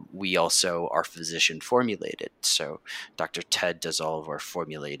 We also are physician formulated. So Dr. Ted does all of our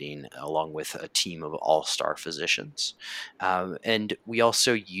formulating along with a team of all-star physicians. And we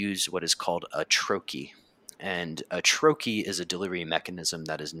also use what is called a troche. And a troche is a delivery mechanism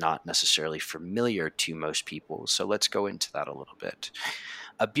that is not necessarily familiar to most people. So let's go into that a little bit.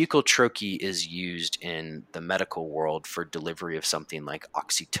 A buccal troche is used in the medical world for delivery of something like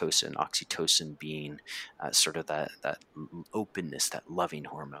oxytocin being sort of that openness, that loving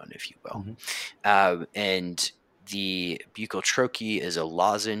hormone, if you will. Hmm. And the buccal troche is a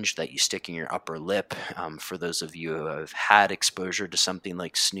lozenge that you stick in your upper lip. For those of you who have had exposure to something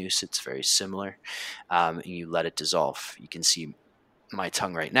like snus, it's very similar. And you let it dissolve. You can see my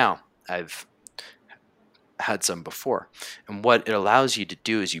tongue right now. I've had some before. And what it allows you to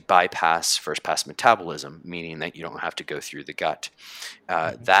do is you bypass first pass metabolism, meaning that you don't have to go through the gut.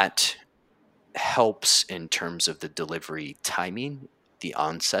 Hmm. That helps in terms of the delivery timing. the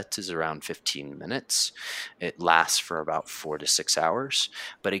onset is around 15 minutes. It lasts for about 4 to 6 hours.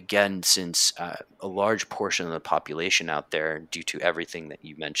 But again, since a large portion of the population out there, due to everything that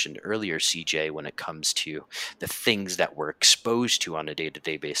you mentioned earlier, CJ, when it comes to the things that we're exposed to on a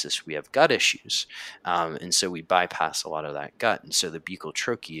day-to-day basis, we have gut issues. And so we bypass a lot of that gut. And so the buccal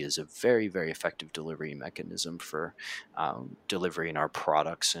troche is a very, very effective delivery mechanism for delivering our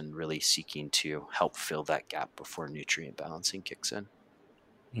products and really seeking to help fill that gap before nutrient balancing kicks in.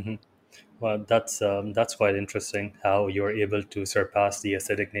 Hmm. Well, that's quite interesting how you're able to surpass the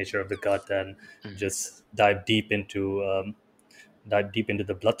acidic nature of the gut and Mhm. just dive deep into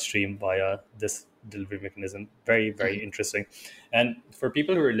the bloodstream via this delivery mechanism. Very, very Mhm. interesting. And for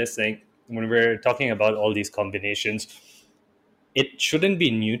people who are listening, when we're talking about all these combinations, it shouldn't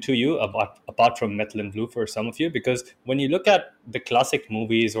be new to you apart from Methylene Blue for some of you, because when you look at the classic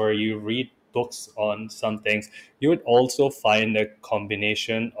movies or you read books on some things, you would also find a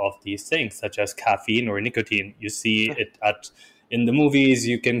combination of these things, such as caffeine or nicotine. You see Yeah. it at in the movies.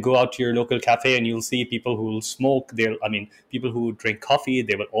 You can go out to your local cafe and you'll see people who will smoke. People who drink coffee,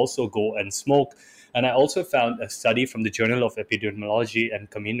 they will also go and smoke. And I also found a study from the Journal of Epidemiology and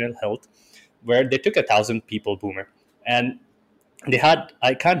Communal Health where they took 1,000 people, Boomer, and they had,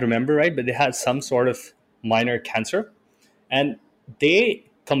 I can't remember right, but they had some sort of minor cancer, and they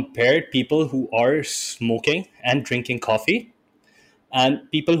compared people who are smoking and drinking coffee and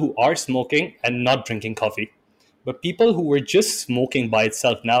people who are smoking and not drinking coffee. But people who were just smoking by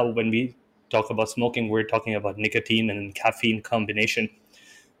itself, now when we talk about smoking, we're talking about nicotine and caffeine combination,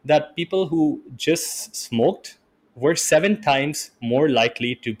 that people who just smoked were 7 times more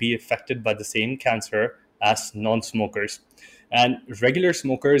likely to be affected by the same cancer as non-smokers. And regular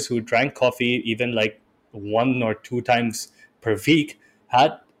smokers who drank coffee even like 1 or 2 times per week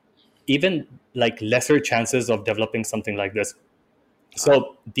had even like lesser chances of developing something like this. Wow.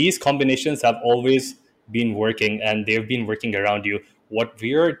 So these combinations have always been working and they've been working around you. What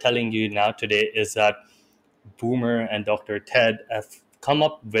we're telling you now today is that Boomer and Dr. Ted have come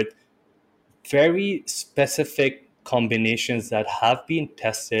up with very specific combinations that have been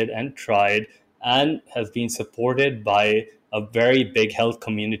tested and tried and have been supported by a very big health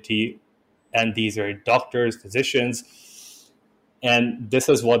community. And these are doctors, physicians, and this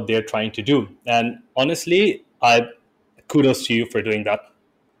is what they're trying to do. And honestly, I kudos to you for doing that.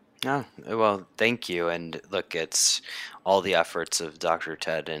 Oh, well, thank you. And look, it's all the efforts of Dr.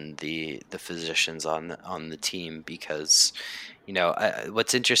 Ted and the physicians on the team because,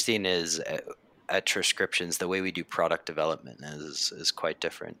 what's interesting is at Transcriptions, the way we do product development is quite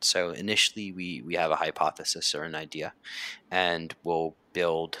different. So initially, we have a hypothesis or an idea, and we'll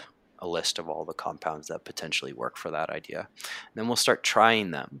build a list of all the compounds that potentially work for that idea. And then we'll start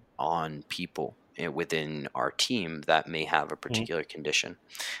trying them on people within our team that may have a Mhm. particular condition.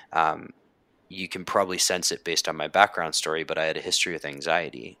 Um, you can probably sense it based on my background story, but I had a history with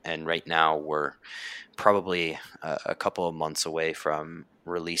anxiety. And right now we're probably a couple of months away from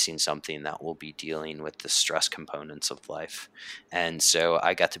releasing something that will be dealing with the stress components of life. And so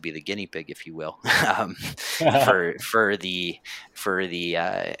I got to be the guinea pig, if you will, for the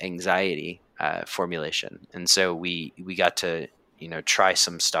anxiety formulation. And so we got to try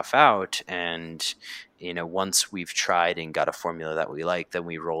some stuff out, and once we've tried and got a formula that we like, then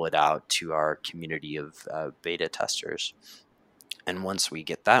we roll it out to our community of beta testers. And once we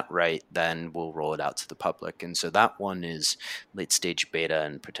get that right, then we'll roll it out to the public. And so that one is late stage beta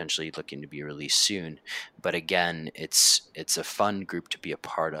and potentially looking to be released soon. But again, it's a fun group to be a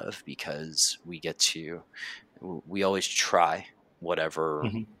part of because we always try whatever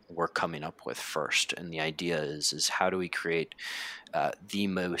Mhm. we're coming up with first. And the idea is how do we create the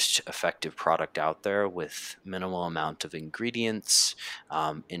most effective product out there with minimal amount of ingredients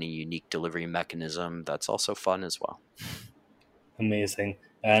in a unique delivery mechanism that's also fun as well. Amazing.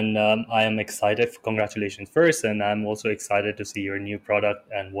 And I am excited. Congratulations first. And I'm also excited to see your new product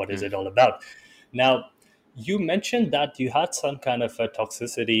and what is Mm. it all about. Now, you mentioned that you had some kind of a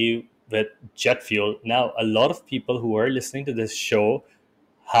toxicity with jet fuel. Now, a lot of people who are listening to this show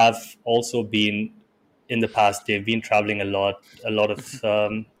have also been in the past, they've been traveling a lot. A lot of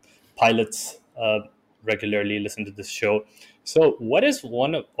pilots regularly listen to this show. So what is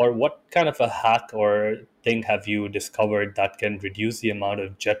or what kind of a hack or thing have you discovered that can reduce the amount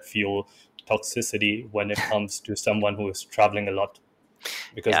of jet fuel toxicity when it comes to someone who is traveling a lot?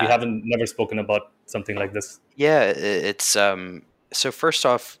 Because we Yeah, haven't never spoken about something like this. yeah. It's so first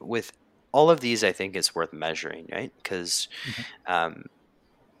off, with all of these, I think it's worth measuring, right? Because um,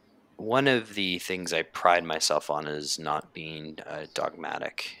 one of the things I pride myself on is not being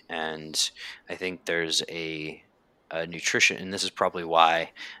dogmatic, and I think there's a nutrition, and this is probably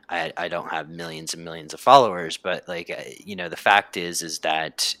why I don't have millions and millions of followers, but like, the fact is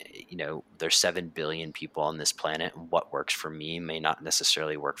that, there's 7 billion people on this planet, and what works for me may not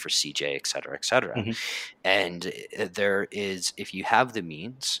necessarily work for CJ, et cetera, et cetera. Hmm. And there is, if you have the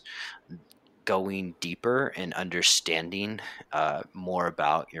means, going deeper and understanding more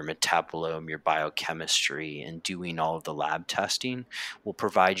about your metabolome, your biochemistry, and doing all of the lab testing will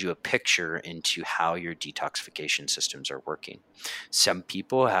provide you a picture into how your detoxification systems are working. Some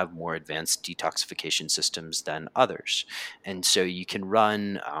people have more advanced detoxification systems than others. And so you can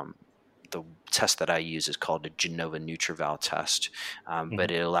run the test that I use is called a Genova NutrVal test, but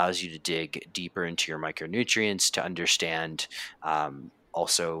it allows you to dig deeper into your micronutrients to understand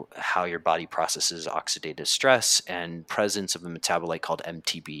also how your body processes oxidative stress and presence of a metabolite called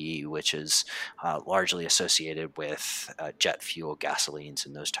MTBE, which is largely associated with jet fuel, gasolines,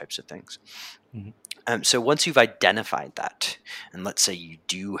 and those types of things. Hmm. So once you've identified that, and let's say you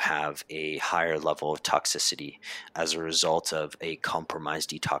do have a higher level of toxicity as a result of a compromised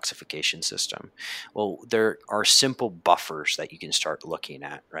detoxification system, well, there are simple buffers that you can start looking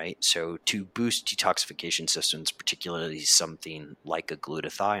at, right? So to boost detoxification systems, particularly something like a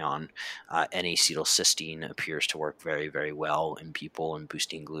glutathione, N-acetylcysteine appears to work very, very well in people in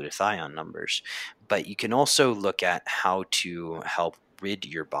boosting glutathione numbers. But you can also look at how to help rid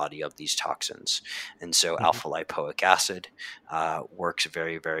your body of these toxins. And so alpha lipoic acid works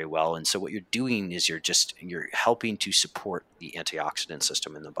very, very well. And so what you're doing is you're helping to support the antioxidant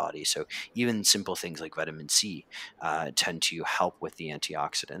system in the body. So even simple things like vitamin C tend to help with the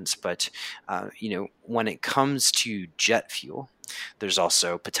antioxidants. But, when it comes to jet fuel, there's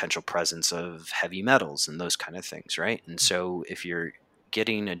also potential presence of heavy metals and those kind of things, right? And so if you're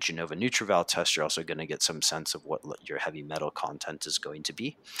getting a Genova NutrVal test, you're also going to get some sense of what your heavy metal content is going to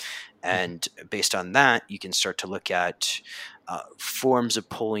be. And based on that, you can start to look at forms of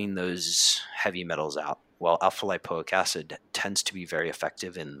pulling those heavy metals out. Well, alpha lipoic acid tends to be very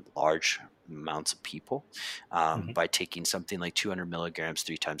effective in large amounts of people by taking something like 200 milligrams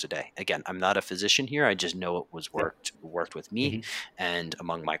 3 times a day. Again, I'm not a physician here. I just know it was worked with me and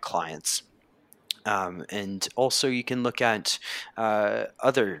among my clients. And also you can look at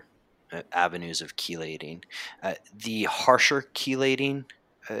other avenues of chelating. The harsher chelating,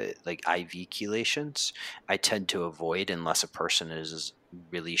 like IV chelations, I tend to avoid unless a person is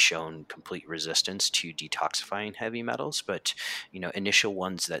really shown complete resistance to detoxifying heavy metals. But, initial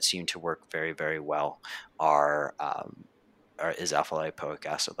ones that seem to work very, very well is alpha lipoic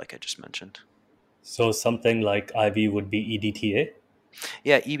acid, like I just mentioned. So something like IV would be EDTA?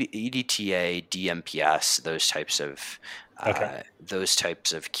 Yeah, EDTA, DMPS, those types of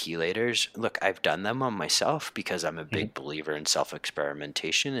chelators. Look, I've done them on myself because I'm a big believer in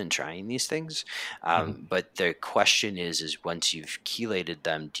self-experimentation and trying these things. But the question is once you've chelated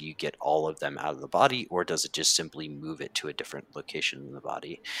them, do you get all of them out of the body, or does it just simply move it to a different location in the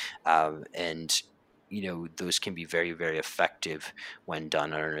body? And those can be very, very effective when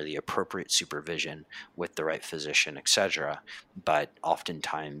done under the appropriate supervision with the right physician, etc. But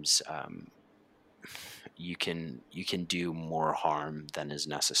oftentimes, you can do more harm than is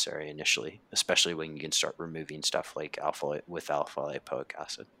necessary initially, especially when you can start removing stuff like alpha lipoic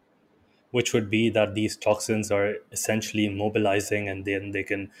acid. Which would be that these toxins are essentially mobilizing, and then they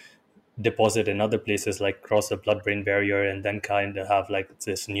can deposit in other places, like cross the blood-brain barrier, and then kind of have like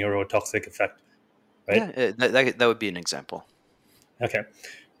this neurotoxic effect. Right? Yeah, that would be an example. Okay,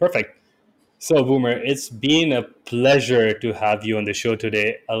 perfect. So, Boomer, it's been a pleasure to have you on the show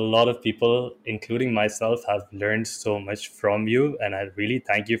today. A lot of people, including myself, have learned so much from you, and I really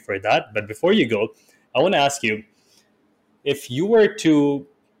thank you for that. But before you go, I want to ask you, if you were to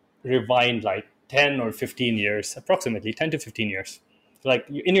rewind like 10 or 15 years, approximately 10 to 15 years, like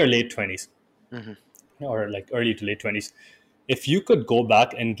in your late 20s, or like early to late 20s, if you could go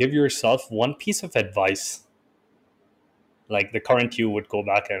back and give yourself one piece of advice, like the current you would go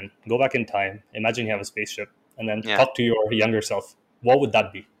back in time, imagine you have a spaceship, and then talk to your younger self, what would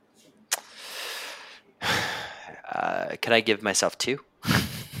that be? Can I give myself 2?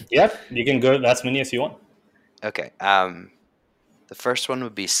 Yeah, you can go as many as you want. Okay. The first one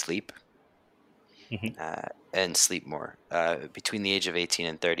would be sleep. And sleep more. Between the age of 18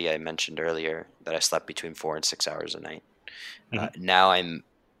 and 30, I mentioned earlier that I slept between 4 and 6 hours a night. Now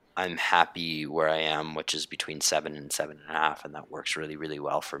I'm happy where I am, which is between 7 and 7.5, and that works really, really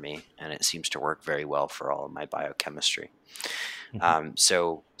well for me. And it seems to work very well for all of my biochemistry.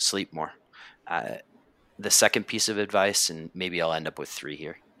 So sleep more. The second piece of advice, and maybe I'll end up with 3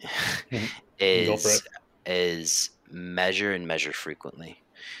 here, is measure and measure frequently.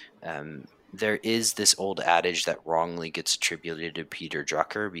 There is this old adage that wrongly gets attributed to Peter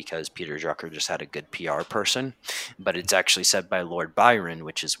Drucker because Peter Drucker just had a good PR person, but it's actually said by Lord Byron,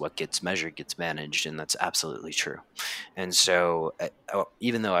 which is what gets measured gets managed, and that's absolutely true. And so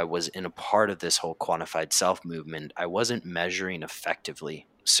even though I was in a part of this whole quantified self movement, I wasn't measuring effectively.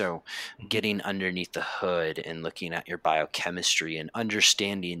 So getting underneath the hood and looking at your biochemistry and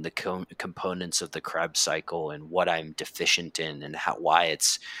understanding the components of the Krebs cycle and what I'm deficient in and why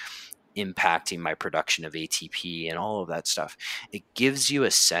it's impacting my production of ATP and all of that stuff, it gives you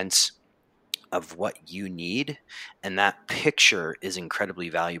a sense of what you need, and that picture is incredibly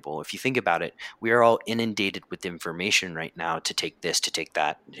valuable. If you think about it, we are all inundated with information right now to take this, to take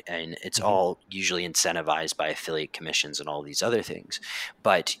that, and it's all usually incentivized by affiliate commissions and all these other things.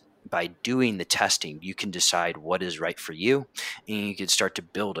 But by doing the testing, you can decide what is right for you, and you can start to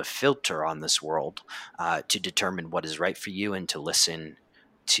build a filter on this world to determine what is right for you and to listen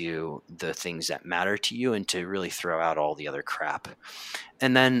to the things that matter to you and to really throw out all the other crap.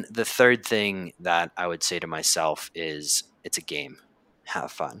 And then the third thing that I would say to myself is it's a game.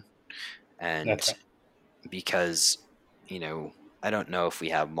 Have fun. And because, I don't know if we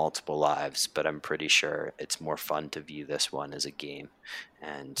have multiple lives, but I'm pretty sure it's more fun to view this one as a game.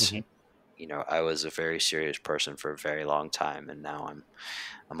 And, I was a very serious person for a very long time, and now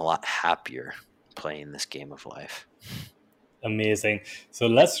I'm a lot happier playing this game of life. Amazing. So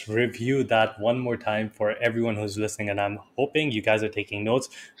let's review that one more time for everyone who's listening. And I'm hoping you guys are taking notes.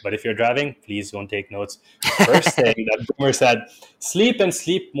 But if you're driving, please don't take notes. First thing that Boomer said, sleep and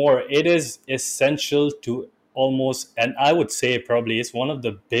sleep more. It is essential to almost, and I would say probably it's one of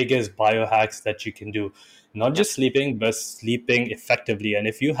the biggest biohacks that you can do. Not just sleeping, but sleeping effectively. And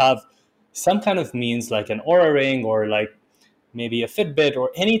if you have some kind of means like an Oura Ring or like maybe a Fitbit or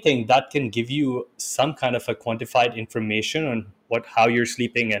anything that can give you some kind of a quantified information on how you're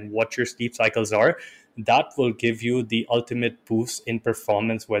sleeping and what your sleep cycles are, that will give you the ultimate boost in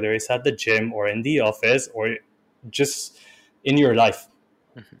performance, whether it's at the gym or in the office or just in your life.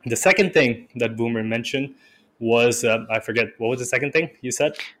 The second thing that Boomer mentioned was, I forget, what was the second thing you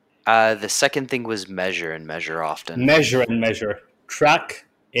said? The second thing was measure and measure often. Measure and measure. Track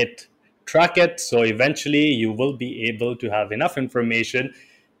it. Track it, so eventually you will be able to have enough information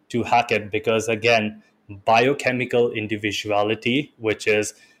to hack it, because again, biochemical individuality, which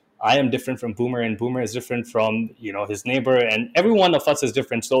is I am different from Boomer and Boomer is different from his neighbor, and every one of us is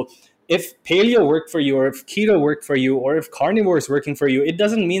different. So if paleo worked for you, or if keto worked for you, or if carnivore is working for you, it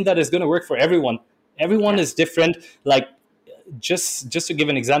doesn't mean that it's going to work for everyone. Everyone is different. Like just to give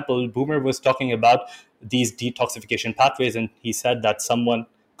an example, Boomer was talking about these detoxification pathways, and he said that someone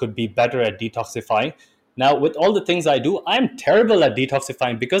could be better at detoxifying. Now, with all the things I do, I'm terrible at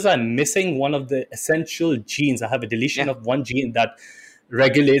detoxifying because I'm missing one of the essential genes. I have a deletion of one gene that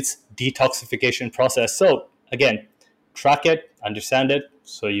regulates detoxification process. So again, track it, understand it,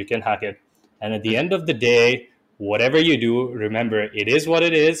 so you can hack it. And at the end of the day, whatever you do, remember, it is what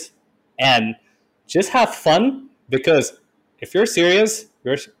it is, and just have fun, because if you're serious,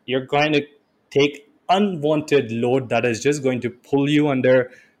 you're going to take unwanted load that is just going to pull you under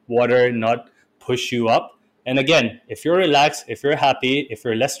water, not push you up. And again, if you're relaxed, if you're happy, if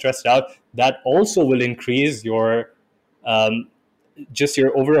you're less stressed out, that also will increase your just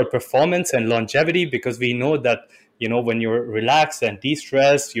your overall performance and longevity, because we know that when you're relaxed and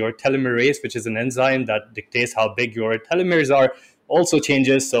de-stressed, your telomerase, which is an enzyme that dictates how big your telomeres are, also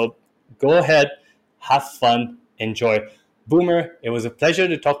changes. So go ahead, have fun, enjoy. Boomer, it was a pleasure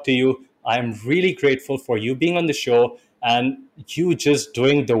to talk to you. I'm really grateful for you being on the show and you just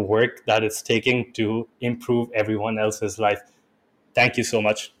doing the work that it's taking to improve everyone else's life. Thank you so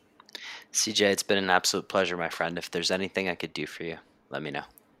much. CJ, it's been an absolute pleasure, my friend. If there's anything I could do for you, let me know.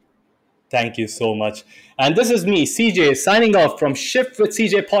 Thank you so much. And this is me, CJ, signing off from Shift with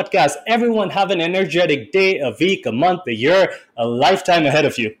CJ podcast. Everyone have an energetic day, a week, a month, a year, a lifetime ahead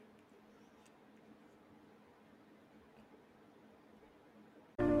of you.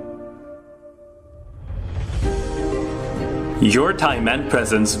 Your time and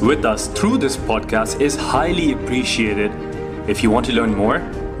presence with us through this podcast is highly appreciated. If you want to learn more,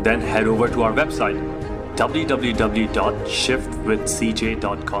 then head over to our website,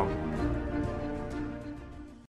 www.shiftwithcj.com.